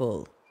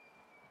careful.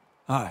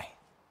 Aye.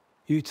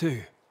 You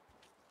too.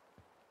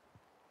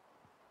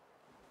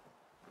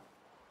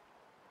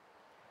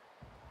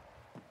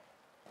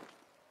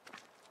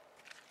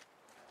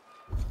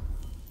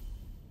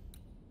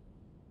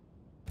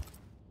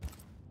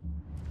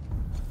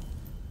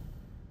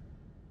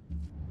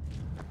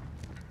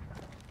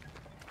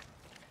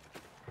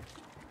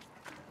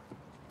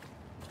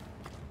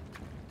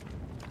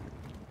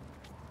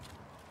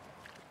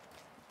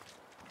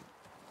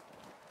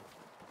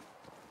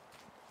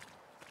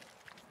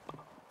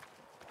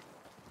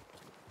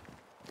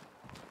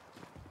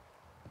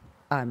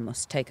 I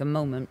must take a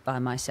moment by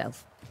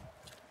myself.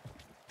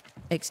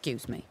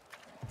 Excuse me.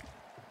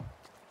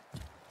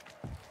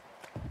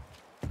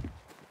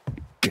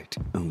 Get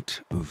out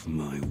of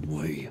my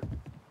way.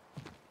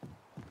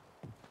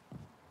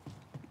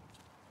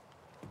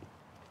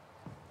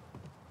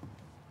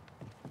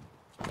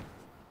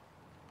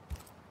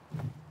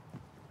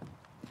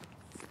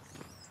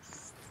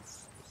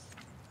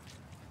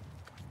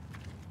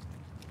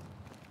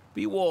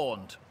 Be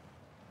warned.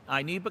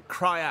 I need but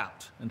cry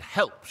out, and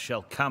help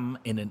shall come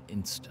in an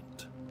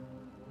instant.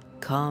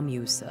 Calm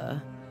you,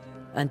 sir.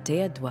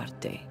 Antea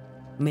Duarte,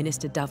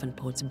 Minister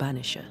Davenport's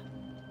banisher.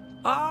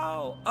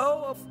 Oh,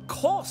 of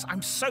course.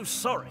 I'm so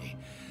sorry.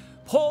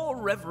 Poor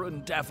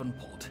Reverend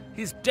Davenport.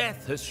 His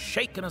death has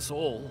shaken us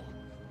all.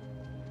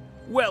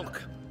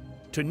 Welcome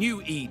to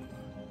New Eden.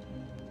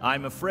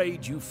 I'm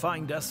afraid you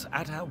find us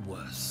at our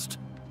worst.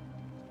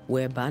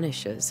 We're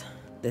banishers.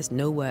 There's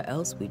nowhere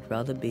else we'd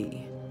rather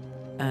be.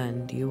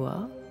 And you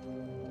are?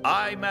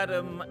 I,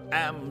 madam,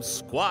 am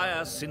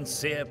Squire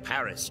Sincere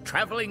Paris,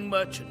 travelling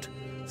merchant,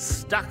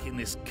 stuck in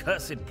this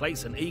cursed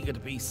place and eager to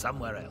be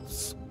somewhere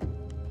else.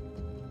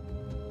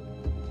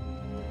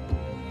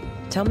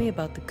 Tell me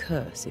about the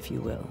curse, if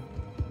you will.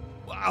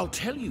 Well, I'll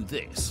tell you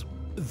this.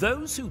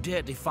 Those who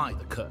dare defy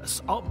the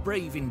curse are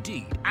brave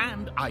indeed,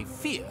 and, I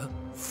fear,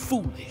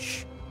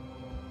 foolish.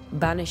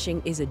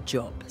 Banishing is a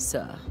job,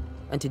 sir.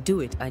 And to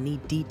do it, I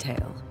need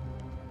detail.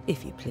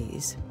 If you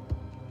please.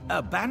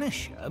 A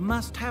banisher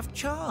must have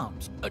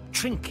charms.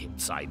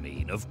 Trinkets, I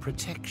mean, of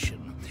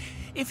protection.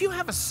 If you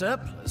have a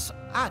surplus,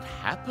 I'd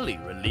happily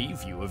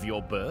relieve you of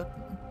your burden.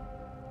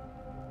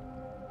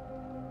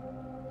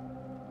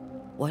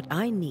 What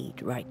I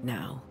need right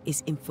now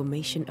is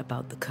information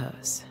about the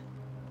curse.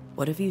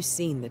 What have you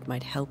seen that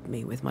might help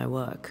me with my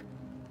work?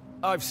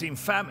 I've seen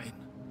famine,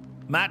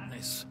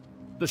 madness,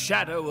 the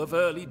shadow of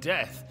early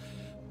death.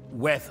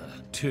 Weather,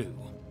 too.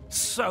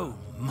 So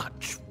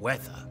much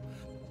weather.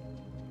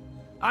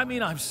 I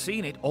mean, I've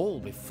seen it all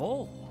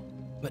before,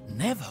 but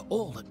never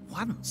all at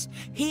once.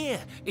 Here,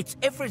 it's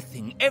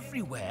everything,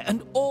 everywhere,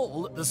 and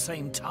all at the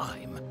same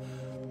time.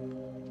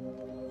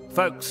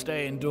 Folks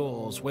stay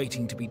indoors,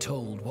 waiting to be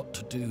told what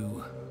to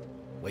do.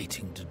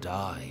 Waiting to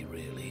die,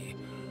 really.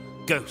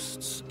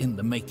 Ghosts in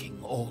the making,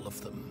 all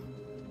of them.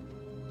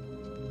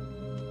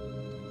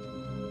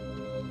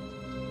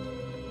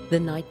 The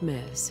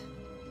nightmares.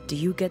 Do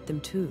you get them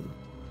too?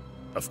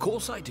 Of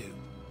course I do.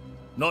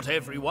 Not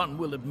everyone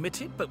will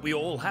admit it, but we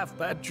all have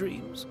bad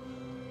dreams.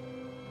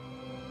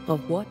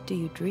 Of what do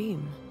you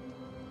dream?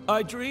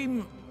 I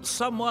dream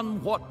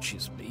someone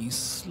watches me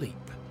sleep.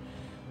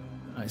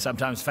 I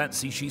sometimes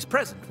fancy she's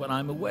present when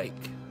I'm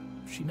awake.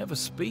 She never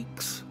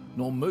speaks,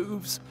 nor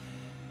moves.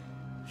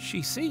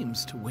 She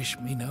seems to wish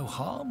me no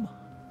harm.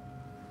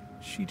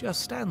 She just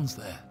stands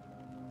there,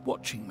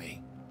 watching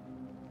me,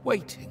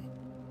 waiting,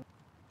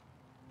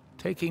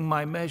 taking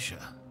my measure.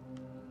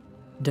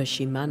 Does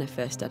she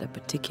manifest at a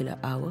particular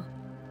hour?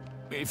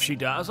 If she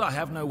does, I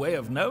have no way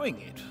of knowing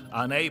it,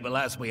 unable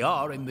as we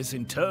are in this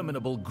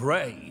interminable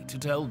grey to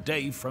tell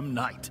day from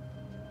night.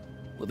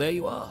 Well, there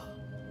you are.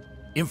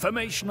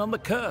 Information on the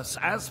curse,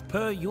 as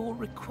per your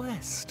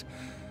request.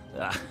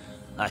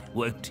 I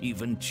won't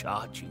even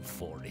charge you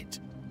for it.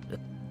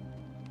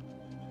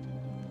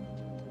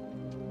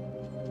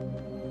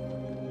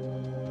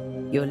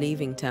 You're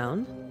leaving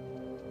town?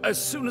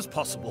 As soon as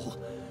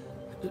possible.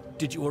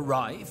 Did you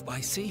arrive by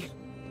sea?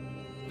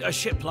 A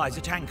ship lies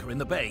at anchor in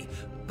the bay.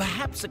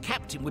 Perhaps a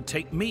captain would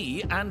take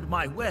me and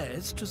my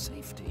wares to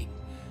safety.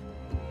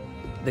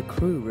 The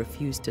crew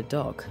refused to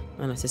dock,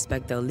 and I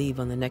suspect they'll leave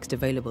on the next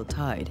available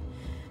tide.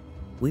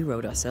 We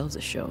rode ourselves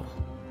a show.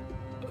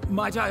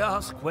 Might I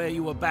ask where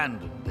you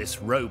abandoned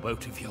this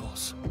rowboat of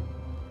yours?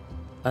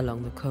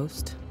 Along the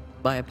coast,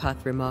 by a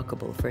path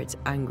remarkable for its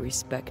angry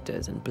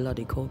specters and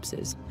bloody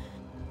corpses.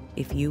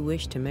 If you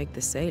wish to make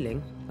the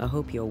sailing, I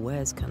hope your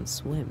wares can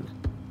swim.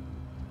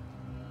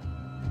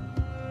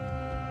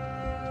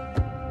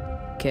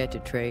 Care to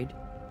trade?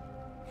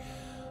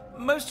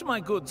 Most of my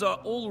goods are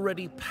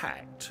already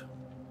packed,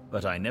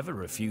 but I never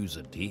refuse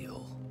a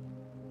deal.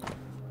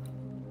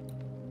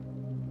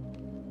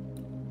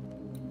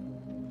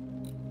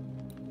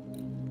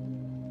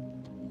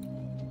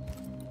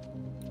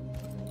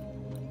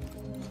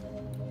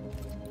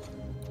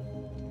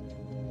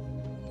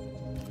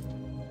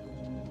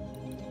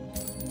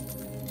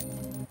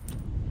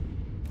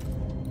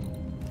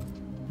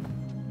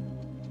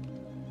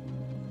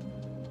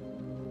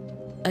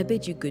 I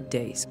bid you good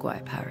day,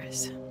 Squire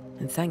Paris,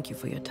 and thank you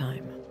for your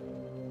time.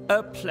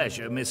 A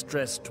pleasure,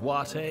 Mistress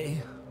Duarte.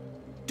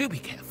 Do be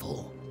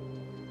careful.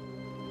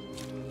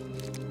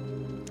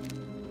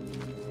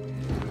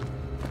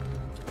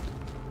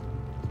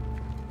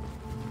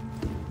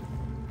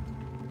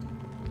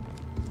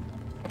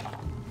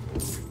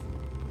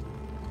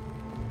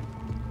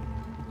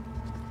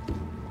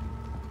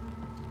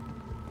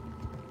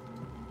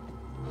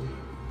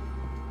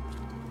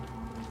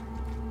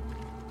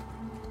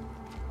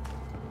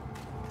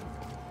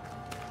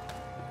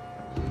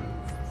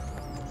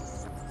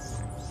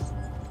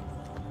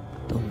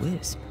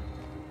 Wisp,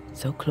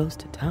 so close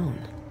to town.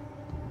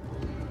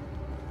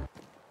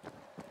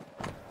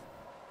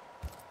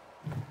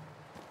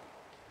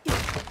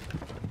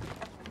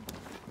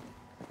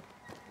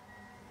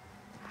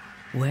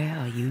 Where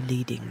are you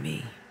leading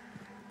me?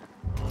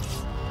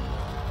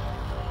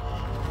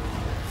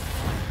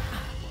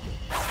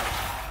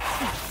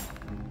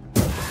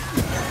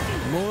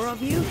 More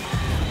of you?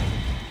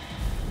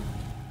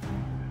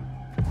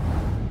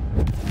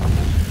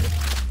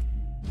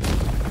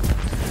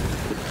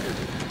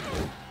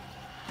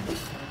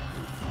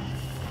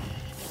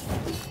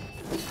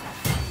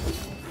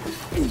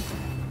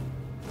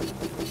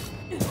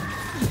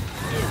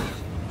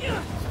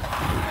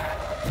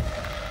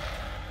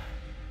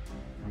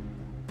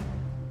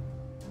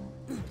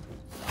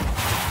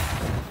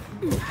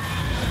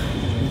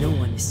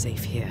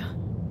 Safe here.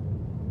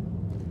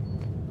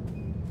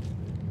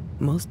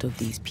 Most of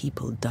these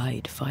people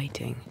died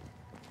fighting.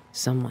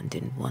 Someone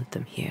didn't want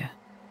them here.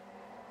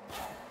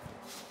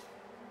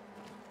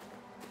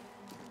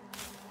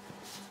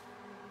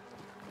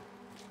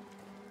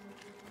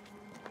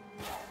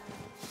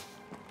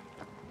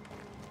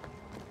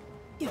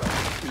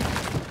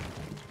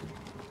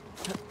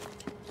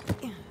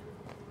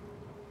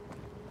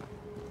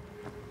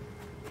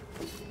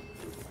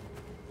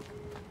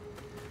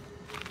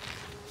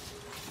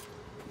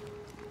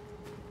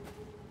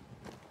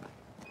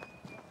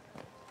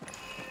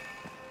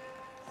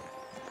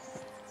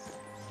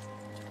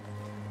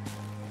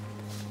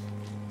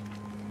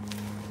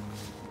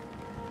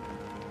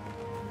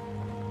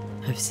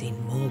 I've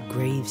seen more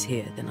graves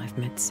here than I've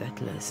met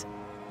settlers.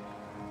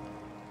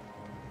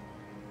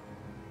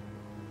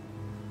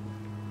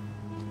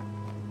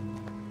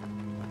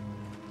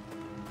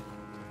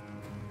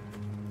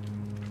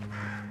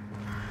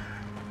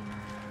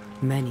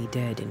 Many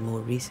dead in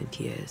more recent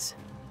years.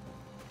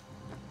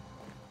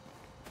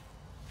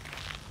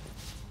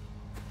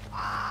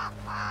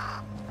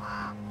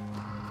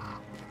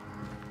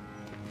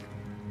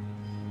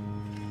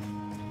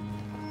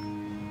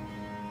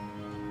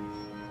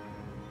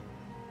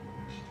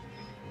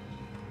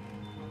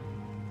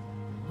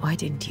 Why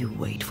didn't you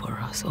wait for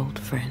us, old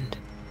friend?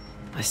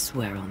 I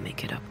swear I'll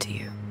make it up to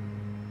you.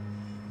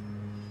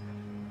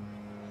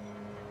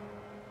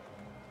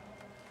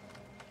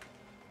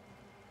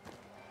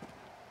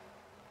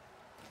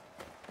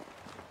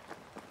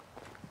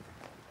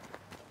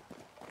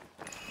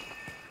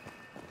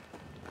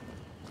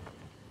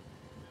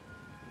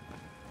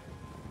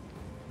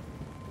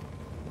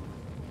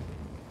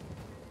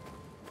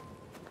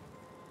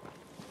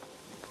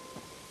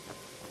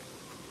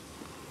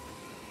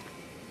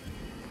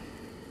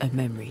 A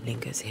memory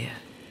lingers here.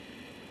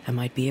 I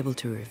might be able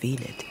to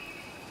reveal it.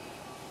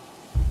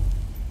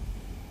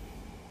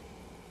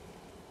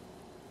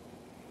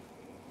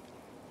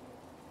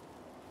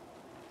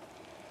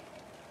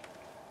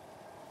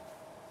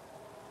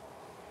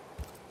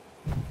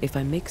 If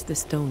I mix the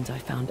stones I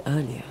found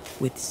earlier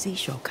with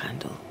seashore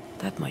candle,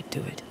 that might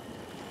do it.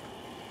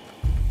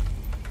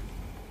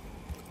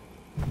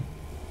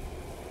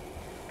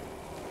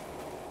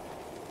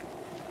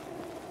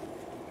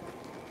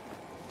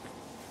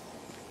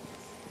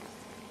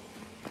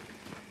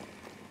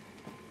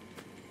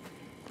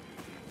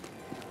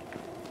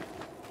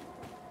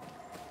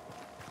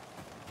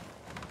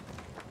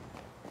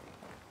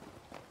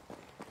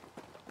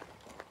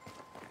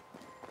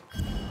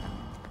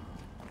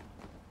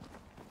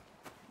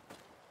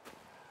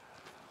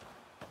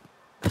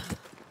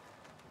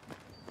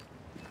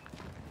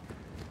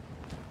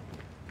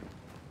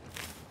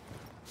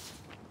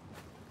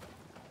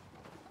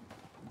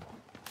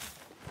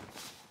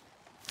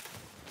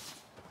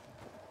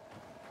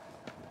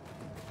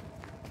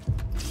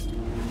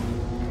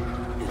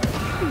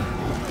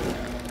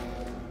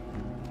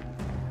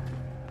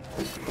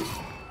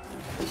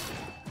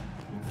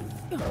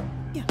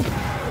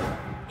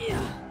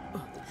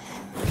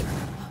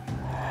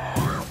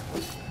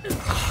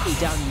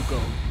 Down you go.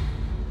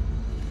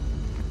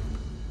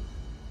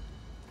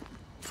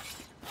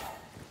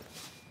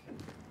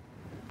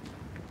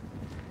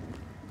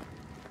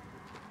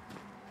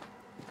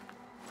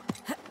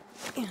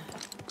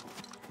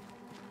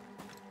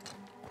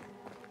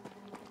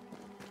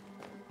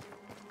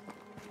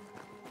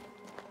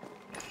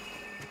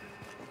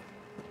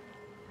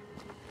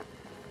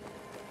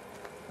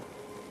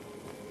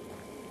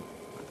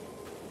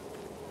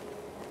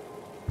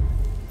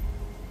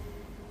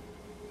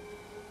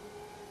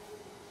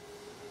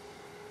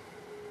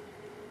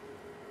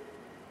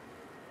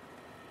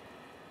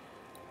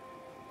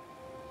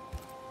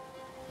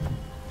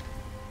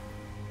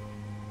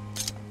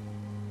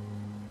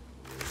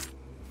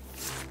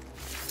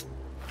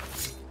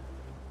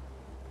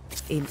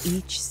 In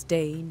each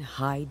stain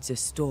hides a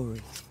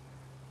story.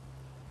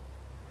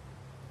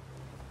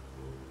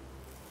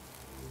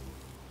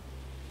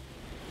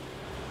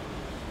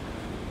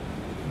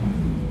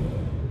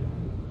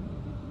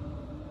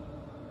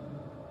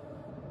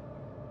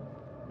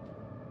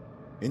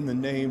 In the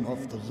name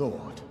of the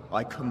Lord,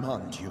 I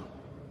command you.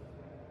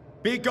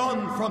 Be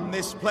gone from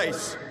this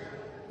place!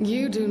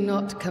 You do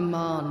not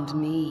command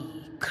me,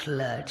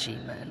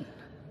 clergyman.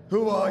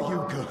 Who are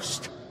you,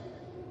 ghost?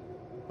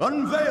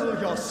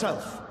 Unveil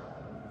yourself!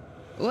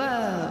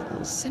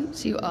 Well,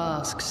 since you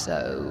ask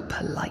so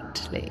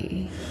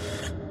politely...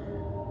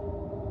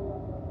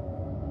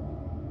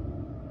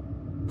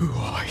 Who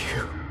are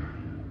you?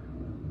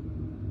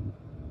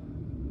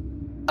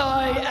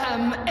 I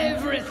am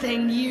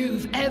everything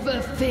you've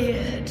ever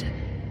feared.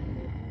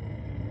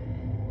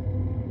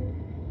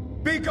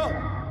 Be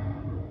gone!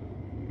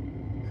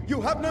 You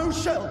have no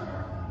shell,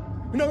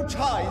 no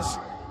ties,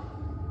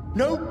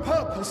 no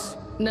purpose.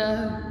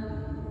 No.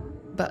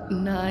 But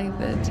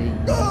neither do you.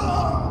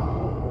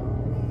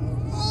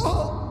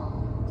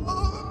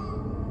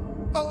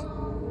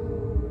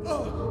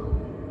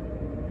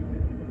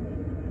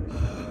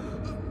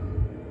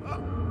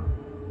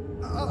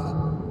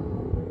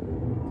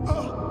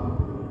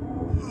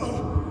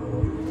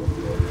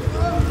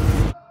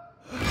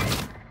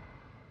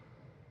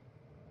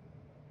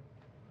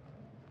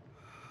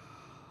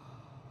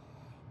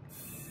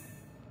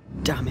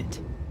 Damn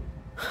it.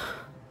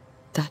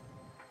 That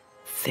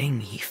thing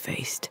he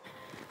faced.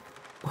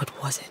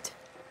 What was it?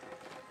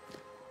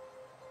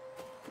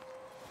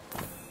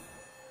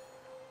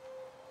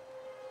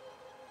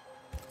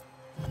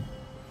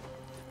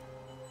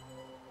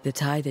 The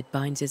tie that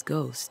binds his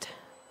ghost.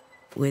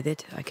 With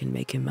it, I can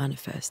make him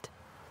manifest.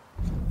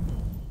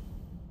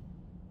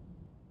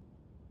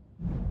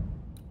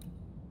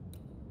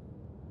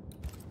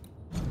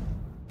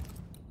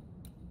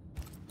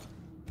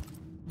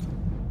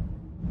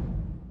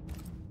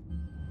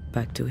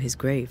 Back to his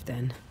grave,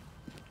 then.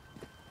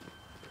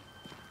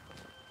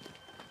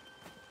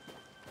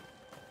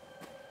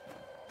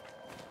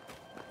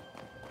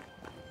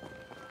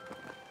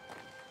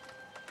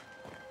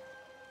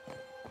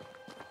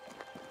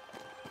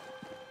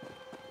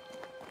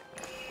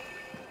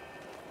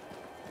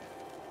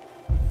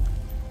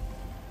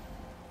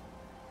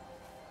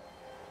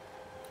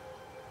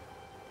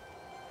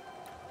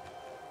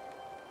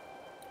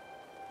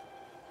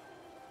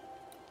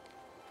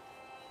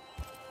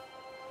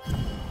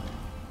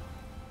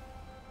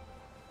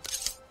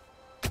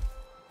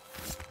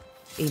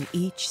 In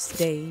each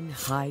stain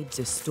hides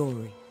a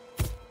story.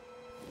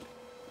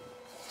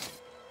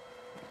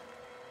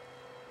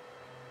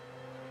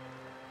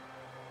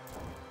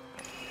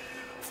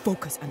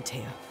 Focus,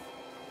 Antea.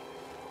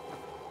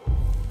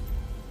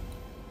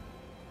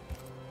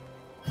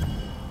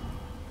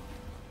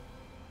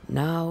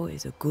 Now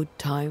is a good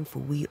time for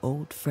we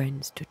old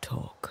friends to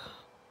talk.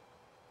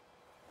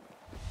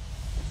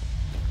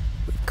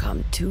 We've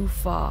come too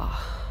far,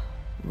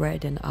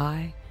 Red and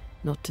I,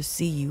 not to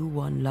see you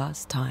one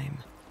last time.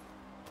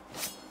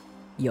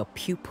 Your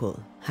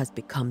pupil has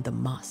become the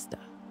master.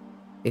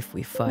 If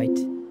we fight,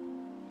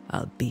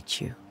 I'll beat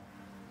you.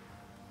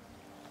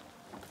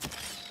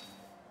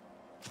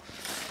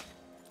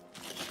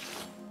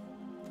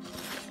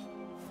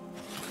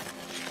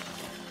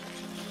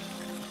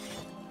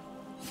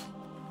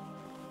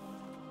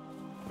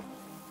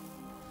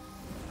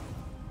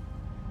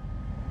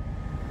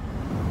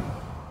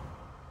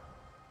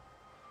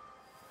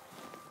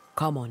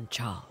 Come on,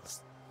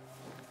 Charles.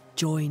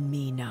 Join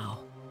me now.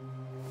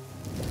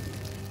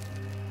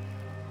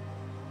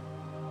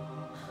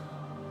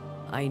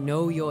 I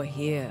know you're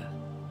here.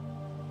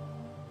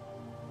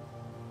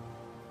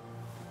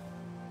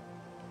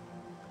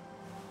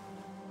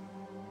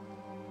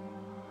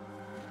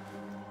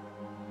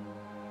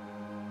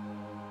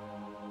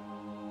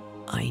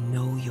 I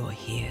know you're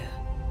here.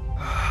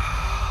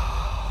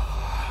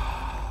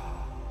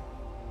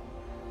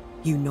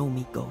 You know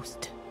me,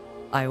 Ghost.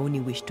 I only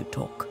wish to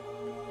talk.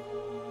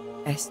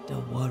 Esther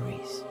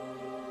worries.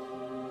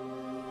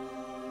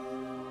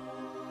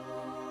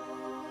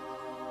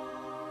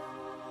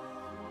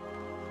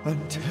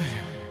 Antea,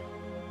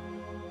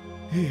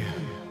 Here,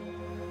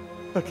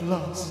 at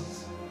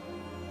last.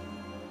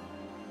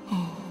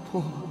 Oh,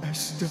 poor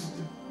Esther.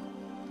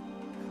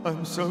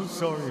 I'm so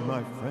sorry,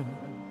 my friend.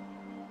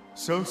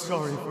 So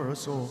sorry for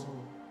us all.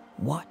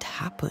 What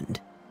happened?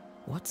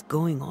 What's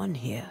going on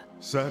here?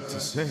 Sad to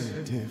say,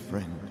 dear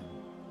friend.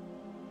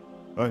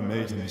 I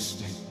made a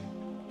mistake.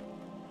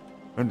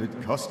 And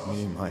it cost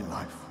me my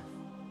life.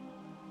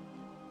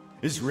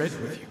 Is Red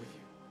with you?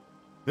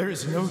 There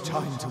is no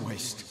time to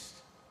waste.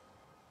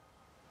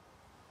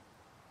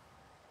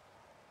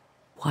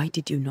 Why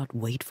did you not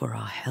wait for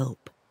our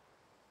help?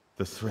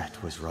 The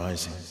threat was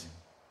rising.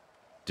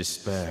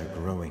 Despair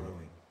growing.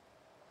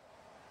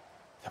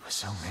 There were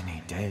so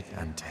many dead,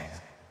 Antea.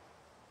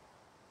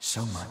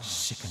 So much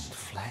sickened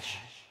flesh.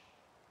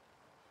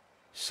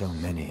 So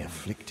many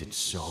afflicted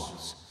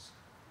souls.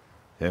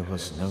 There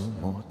was no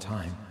more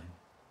time.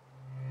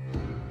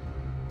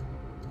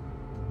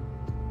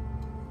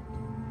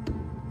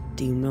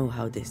 Do you know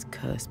how this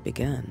curse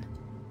began?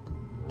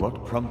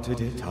 What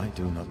prompted it, I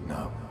do not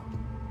know.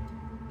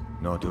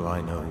 Nor do I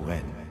know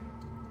when.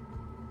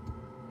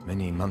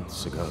 Many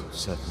months ago,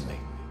 certainly.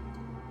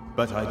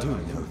 But I do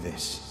know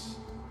this.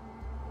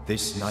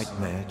 This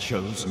nightmare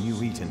chose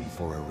New Eden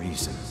for a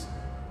reason.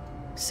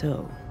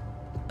 So,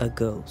 a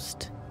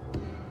ghost.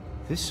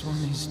 This one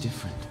is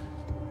different.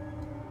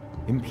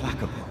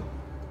 Implacable.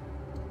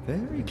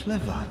 Very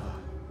clever.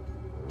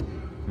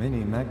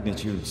 Many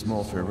magnitudes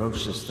more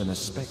ferocious than a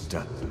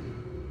spectre,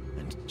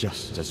 and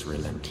just as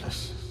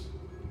relentless.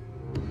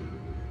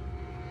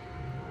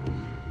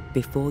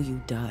 Before you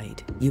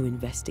died, you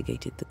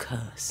investigated the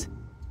curse.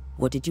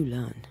 What did you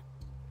learn?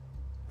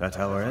 That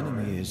our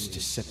enemy is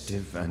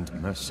deceptive and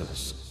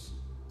merciless.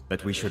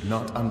 That we should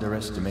not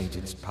underestimate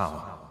its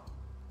power.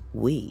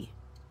 We?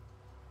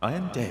 I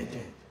am dead,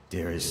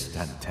 dearest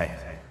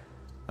Antea.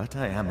 But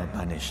I am a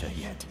Banisher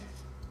yet.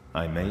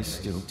 I may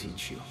still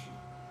teach you.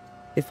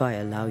 If I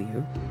allow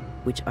you,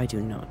 which I do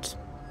not.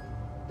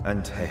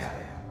 Antea,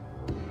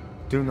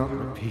 do not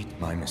repeat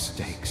my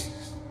mistakes.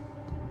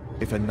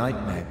 If a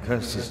nightmare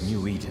curses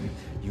New Eden,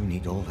 you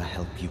need all the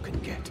help you can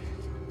get.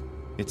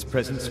 Its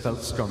presence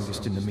felt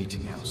strongest in the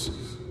meeting house.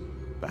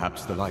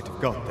 Perhaps the light of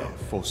God there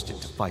forced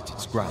it to fight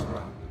its ground.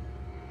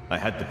 I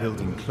had the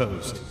building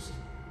closed.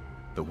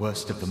 The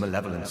worst of the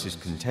malevolence is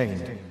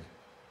contained,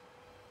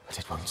 but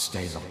it won't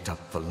stay locked up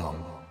for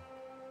long.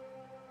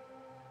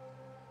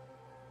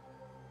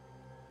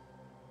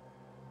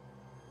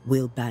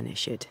 We'll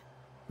banish it,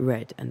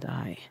 Red and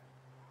I.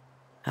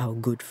 Our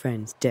good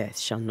friend's death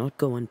shall not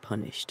go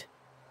unpunished.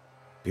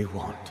 Be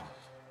warned.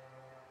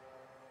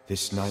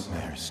 This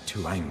nightmare is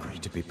too angry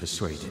to be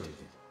persuaded,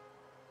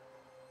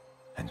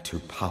 and too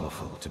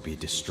powerful to be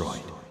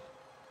destroyed.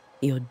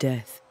 Your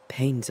death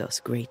pains us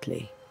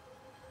greatly.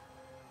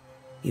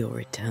 Your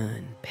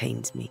return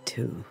pains me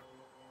too.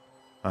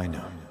 I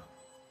know.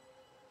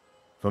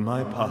 For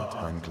my part,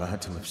 I'm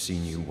glad to have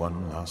seen you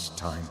one last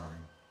time.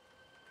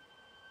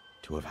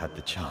 To have had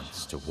the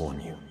chance to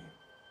warn you.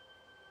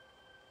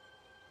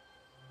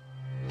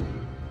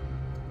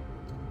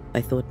 I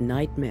thought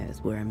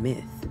nightmares were a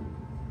myth.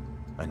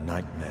 A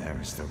nightmare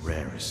is the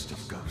rarest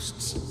of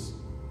ghosts.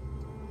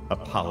 A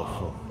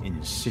powerful,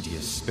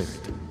 insidious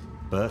spirit,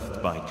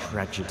 birthed by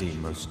tragedy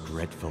most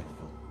dreadful.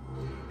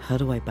 How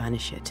do I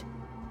banish it?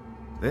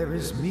 There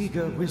is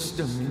meager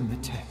wisdom in the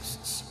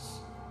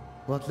texts.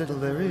 What little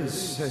there is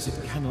says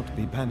it cannot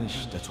be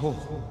banished at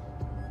all.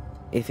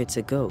 If it's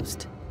a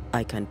ghost,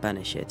 I can't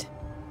banish it.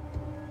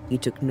 You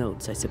took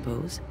notes, I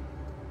suppose?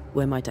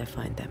 Where might I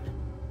find them?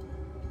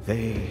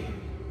 They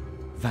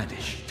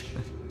vanished.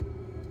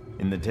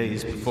 In the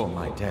days before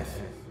my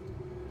death.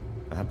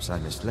 Perhaps I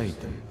mislaid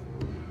them.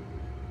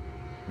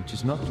 Which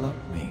is not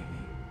like me.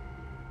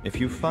 If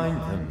you find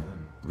them,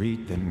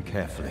 read them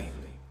carefully.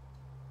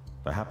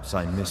 Perhaps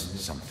I missed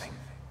something.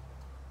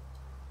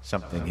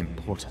 Something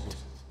important.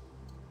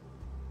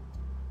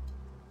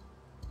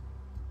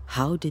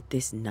 How did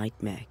this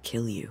nightmare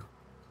kill you?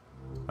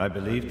 I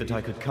believed that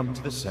I could come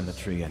to the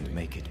cemetery and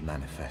make it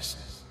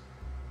manifest.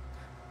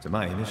 To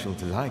my initial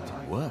delight,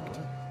 it worked.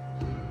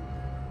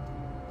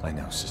 I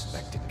now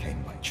suspect it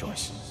came by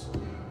choice.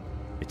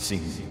 It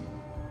seemed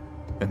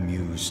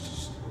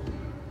amused,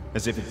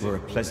 as if it were a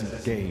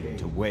pleasant game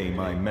to weigh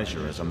my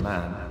measure as a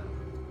man.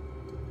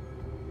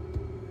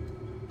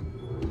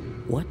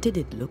 What did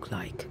it look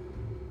like?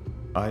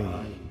 I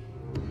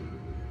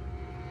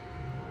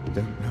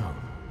don't know.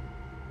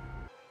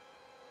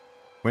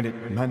 When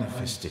it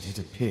manifested, it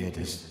appeared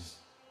as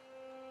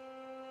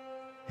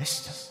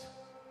Esther.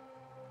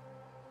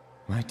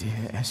 My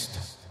dear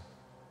Esther.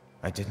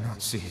 I did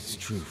not see its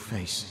true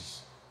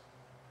face,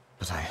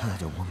 but I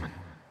heard a woman.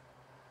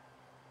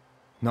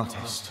 Not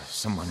Esther,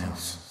 someone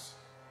else.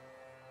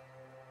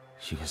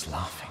 She was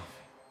laughing.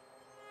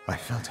 I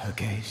felt her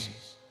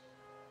gaze.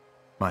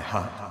 My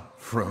heart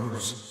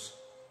froze.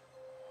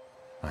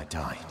 I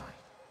died.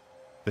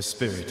 The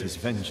spirit is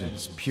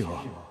vengeance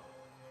pure.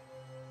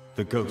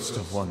 The ghost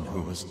of one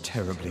who was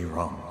terribly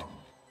wronged.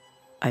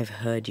 I've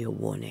heard your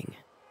warning.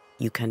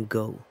 You can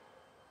go.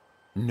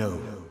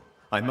 No,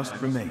 I must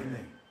remain.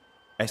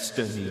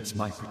 Esther needs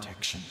my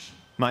protection.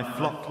 My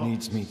flock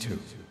needs me too.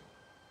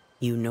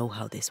 You know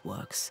how this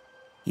works.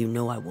 You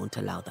know I won't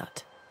allow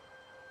that.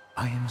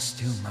 I am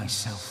still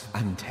myself,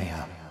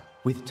 Antea.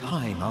 With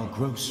time, I'll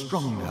grow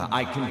stronger.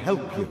 I can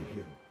help you.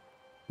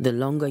 The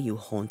longer you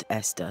haunt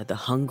Esther, the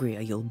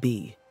hungrier you'll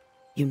be.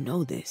 You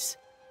know this.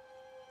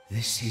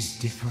 This is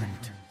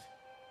different.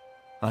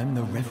 I'm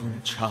the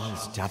Reverend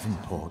Charles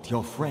Davenport,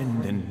 your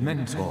friend and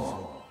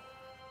mentor.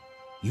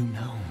 You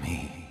know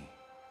me.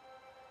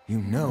 You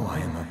know I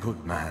am a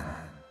good man.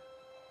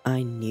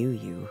 I knew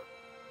you.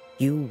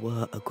 You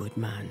were a good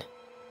man.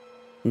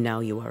 Now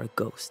you are a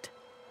ghost,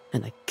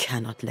 and I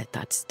cannot let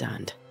that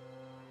stand.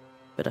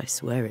 But I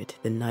swear it,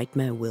 the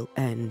nightmare will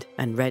end,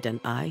 and Red and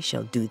I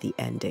shall do the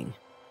ending.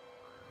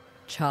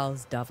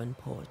 Charles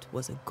Davenport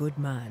was a good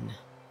man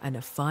and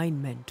a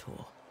fine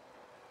mentor.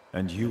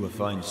 And you a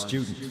fine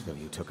student, though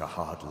you took a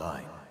hard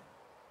line.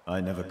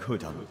 I never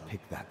could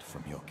unpick that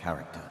from your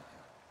character.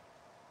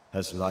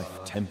 Has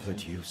life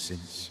tempered you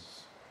since?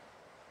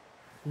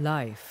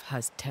 Life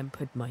has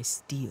tempered my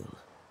steel.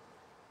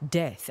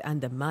 Death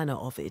and the manner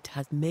of it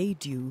has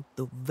made you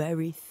the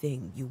very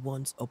thing you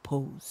once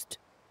opposed.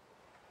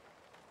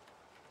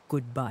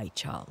 Goodbye,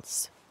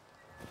 Charles.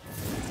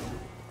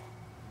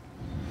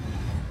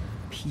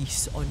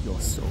 Peace on your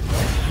soul.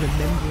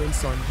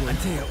 Remembrance on your...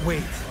 Antea,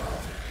 wait.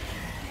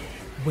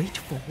 Wait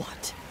for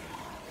what?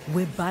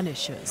 We're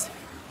Banishers.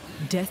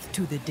 Death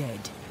to the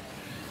dead.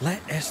 Let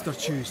Esther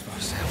choose for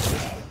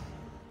herself.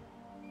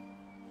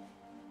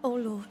 Oh,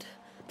 Lord.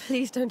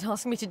 Please don't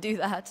ask me to do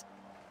that.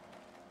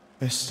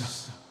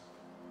 Esther,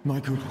 my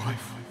good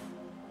wife,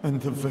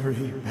 and the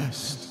very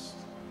best.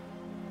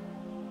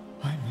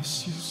 I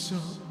miss you so.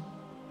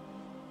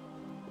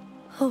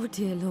 Oh,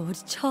 dear Lord,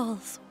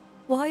 Charles,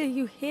 why are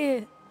you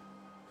here?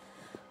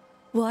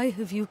 Why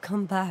have you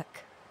come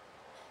back?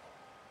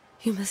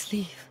 You must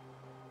leave,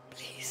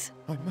 please.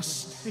 I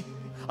must stay.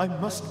 I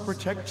must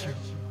protect you.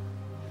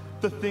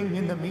 The thing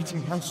in the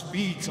meeting house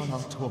feeds on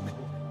our torment.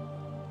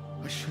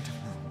 I should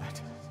have known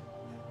better.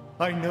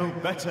 I know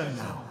better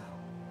now.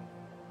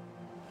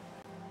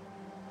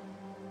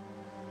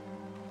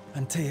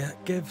 Antea,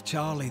 give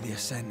Charlie the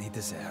ascent he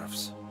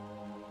deserves.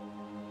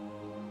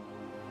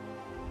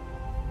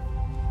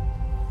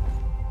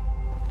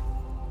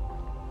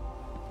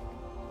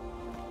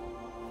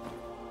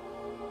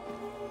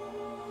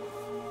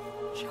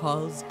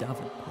 Charles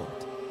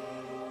Davenport,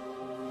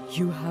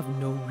 you have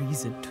no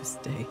reason to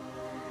stay.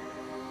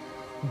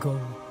 Go.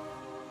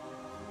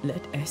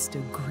 Let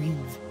Esther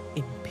grieve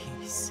in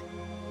peace.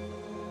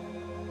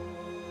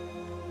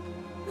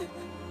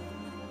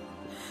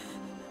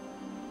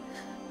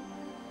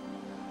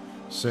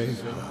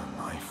 Save her,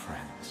 my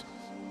friends.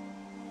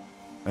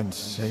 And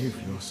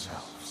save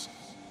yourselves.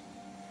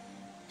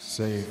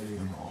 Save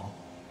them all.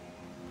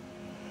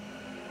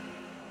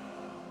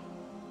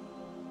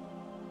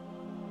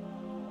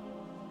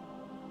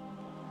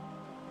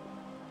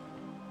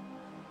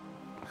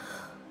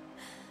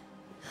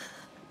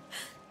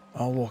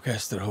 I'll walk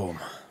Esther home.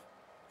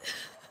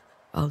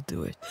 I'll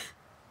do it.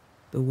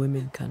 The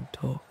women can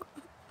talk.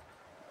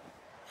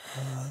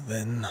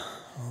 Then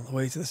all the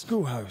way to the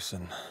schoolhouse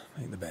and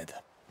make the bed.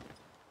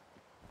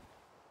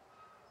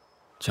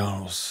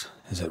 Charles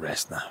is at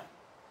rest now.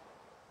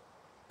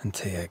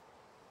 Antea,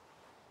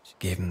 she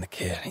gave him the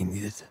care he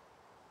needed.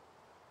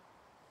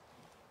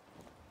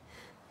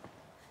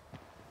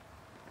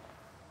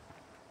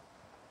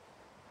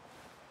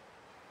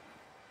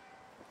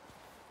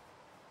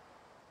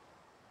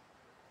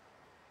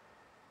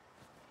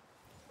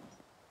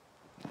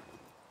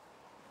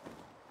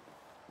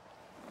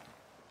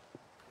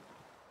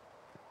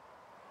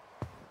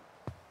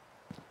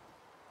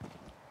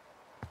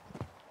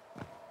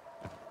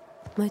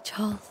 My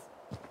Charles.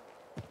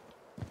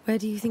 Where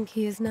do you think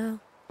he is now?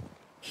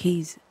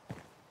 He's...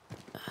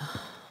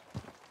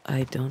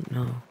 I don't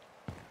know.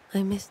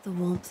 I miss the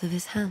warmth of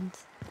his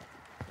hands.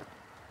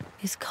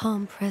 His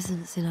calm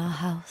presence in our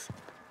house.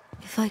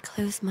 If I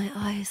close my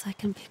eyes, I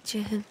can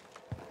picture him.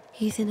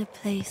 He's in a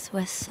place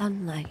where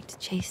sunlight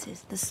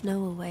chases the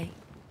snow away.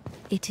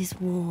 It is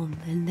warm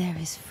and there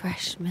is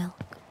fresh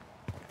milk.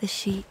 The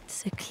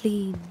sheets are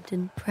cleaned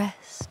and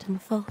pressed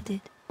and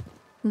folded.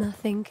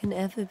 Nothing can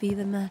ever be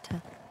the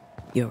matter.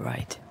 You're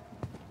right.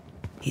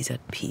 He's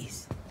at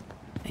peace,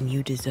 and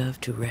you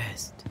deserve to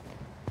rest.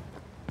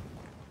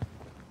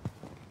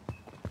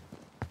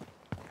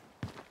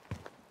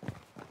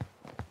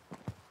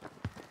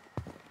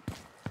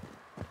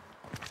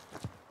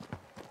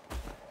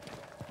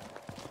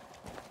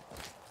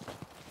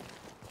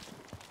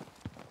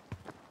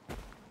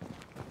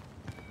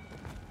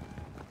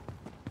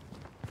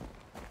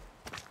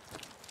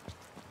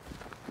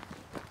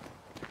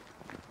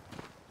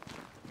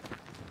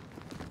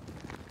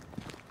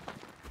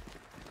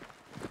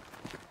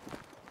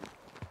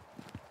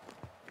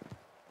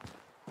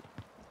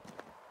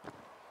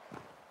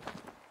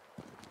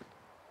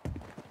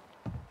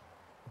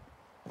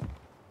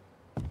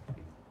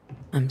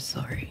 I'm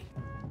sorry.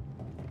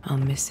 I'll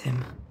miss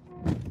him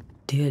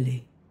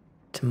dearly.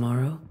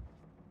 Tomorrow,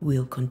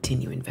 We'll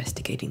continue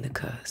investigating the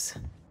curse.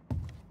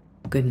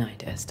 Good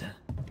night, Esther.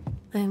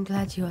 I am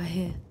glad you are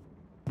here.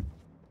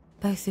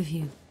 Both of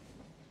you.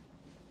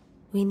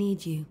 We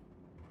need you.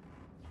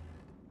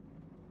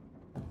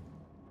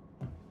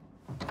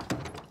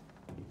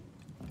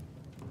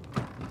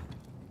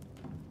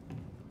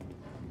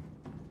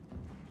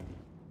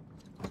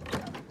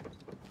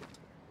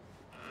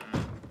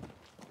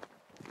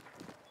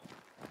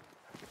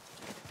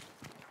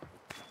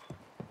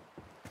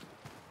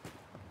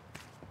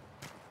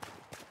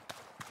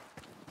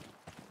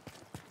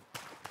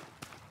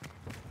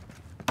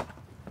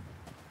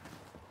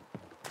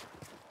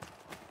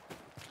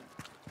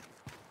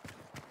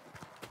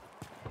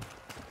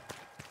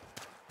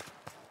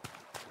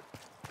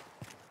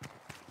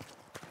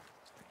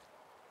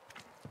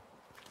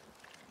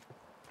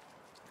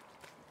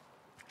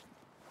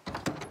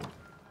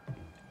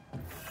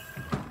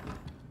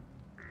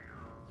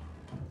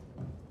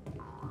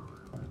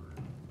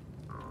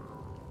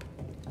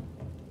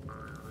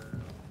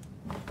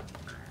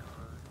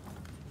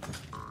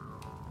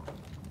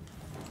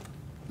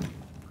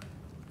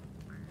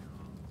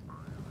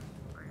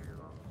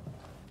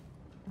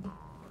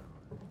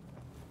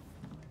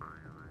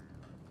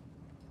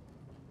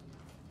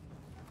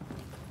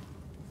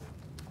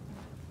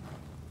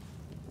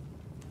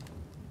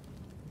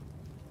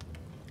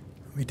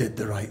 We did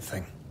the right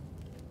thing.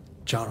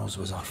 Charles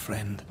was our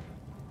friend.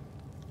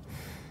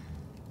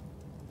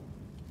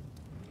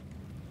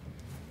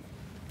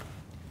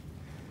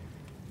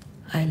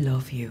 I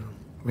love you,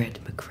 Red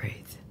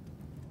McCraith.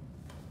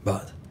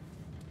 But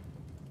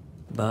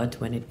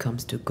when it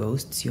comes to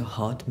ghosts, your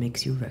heart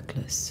makes you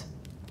reckless.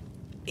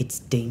 It's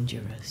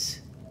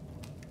dangerous.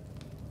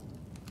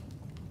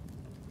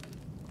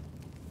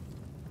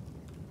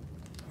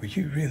 were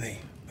you really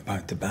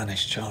about to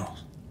banish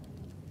Charles?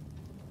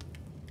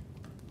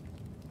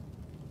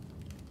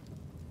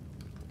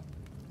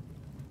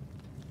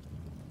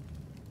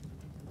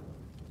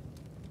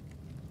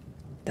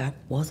 That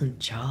wasn't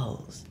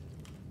Charles.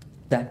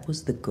 That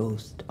was the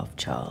ghost of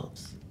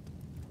Charles.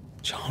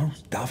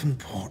 Charles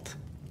Davenport.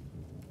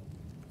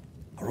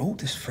 Our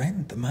oldest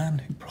friend, the man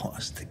who brought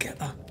us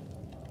together.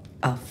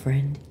 Our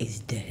friend is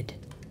dead.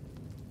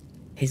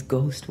 His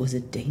ghost was a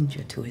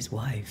danger to his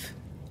wife.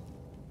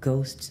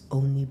 Ghosts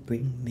only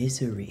bring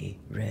misery,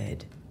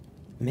 Red.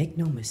 Make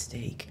no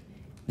mistake,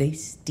 they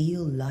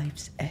steal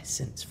life's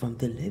essence from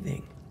the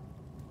living.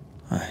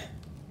 Aye.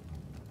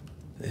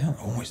 They don't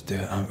always do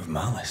it out of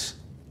malice.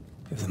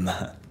 Give them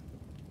that.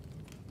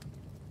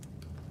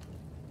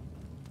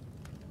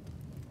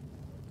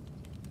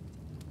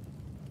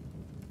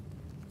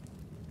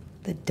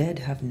 The dead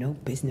have no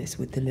business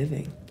with the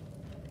living.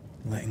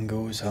 Letting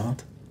go is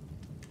hard.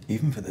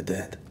 Even for the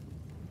dead.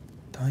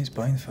 Tie's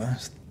bind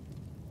fast.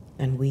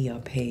 And we are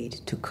paid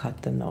to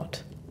cut the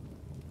knot.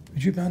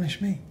 Would you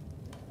banish me?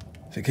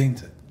 If it came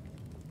to it?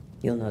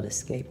 You'll not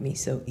escape me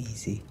so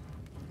easy.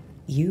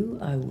 You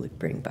I would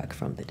bring back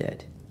from the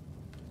dead.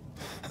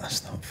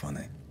 That's not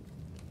funny.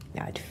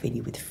 I'd fill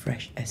you with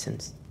fresh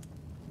essence.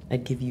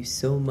 I'd give you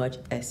so much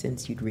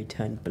essence you'd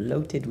return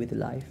bloated with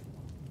life.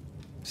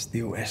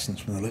 Steal essence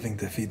from the living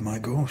to feed my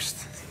ghost.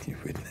 You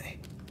wouldn't, eh?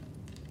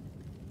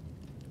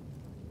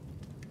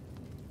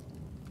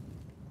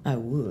 I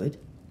would.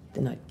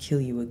 Then I'd kill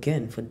you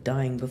again for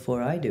dying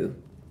before I do.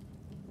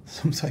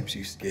 Sometimes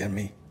you scare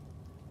me.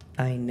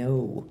 I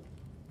know.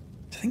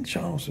 Do you think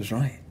Charles was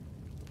right?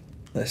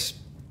 This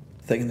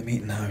thing in the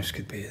meeting house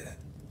could be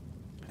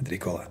what did he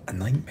call it? A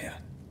nightmare?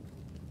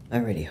 I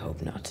really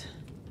hope not.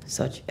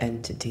 Such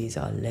entities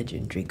are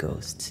legendary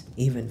ghosts,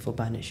 even for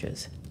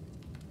Banishers.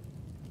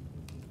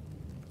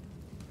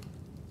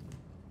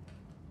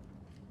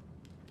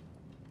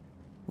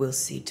 We'll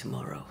see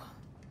tomorrow.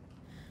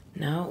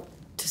 Now,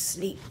 to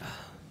sleep.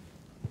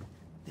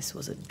 This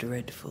was a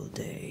dreadful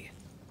day.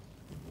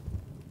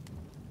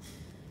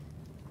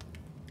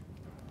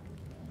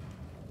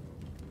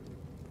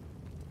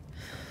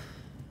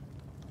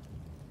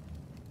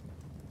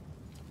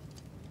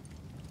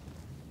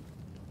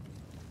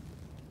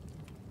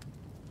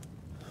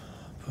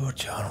 Poor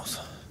Charles.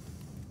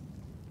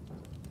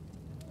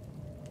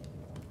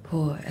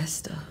 Poor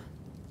Esther.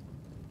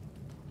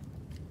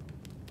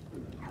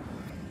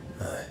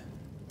 Aye,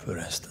 poor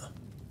Esther.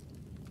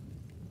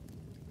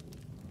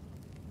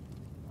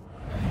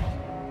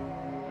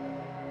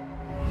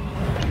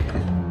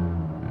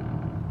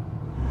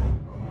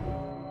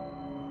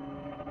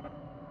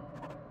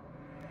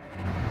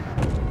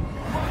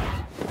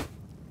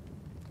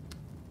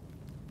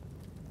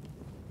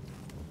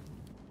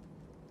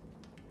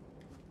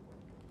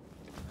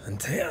 And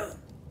Tia,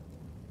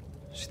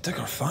 she took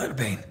her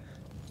firebane.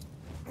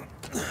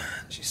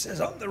 She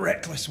says I'm the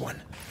reckless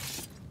one.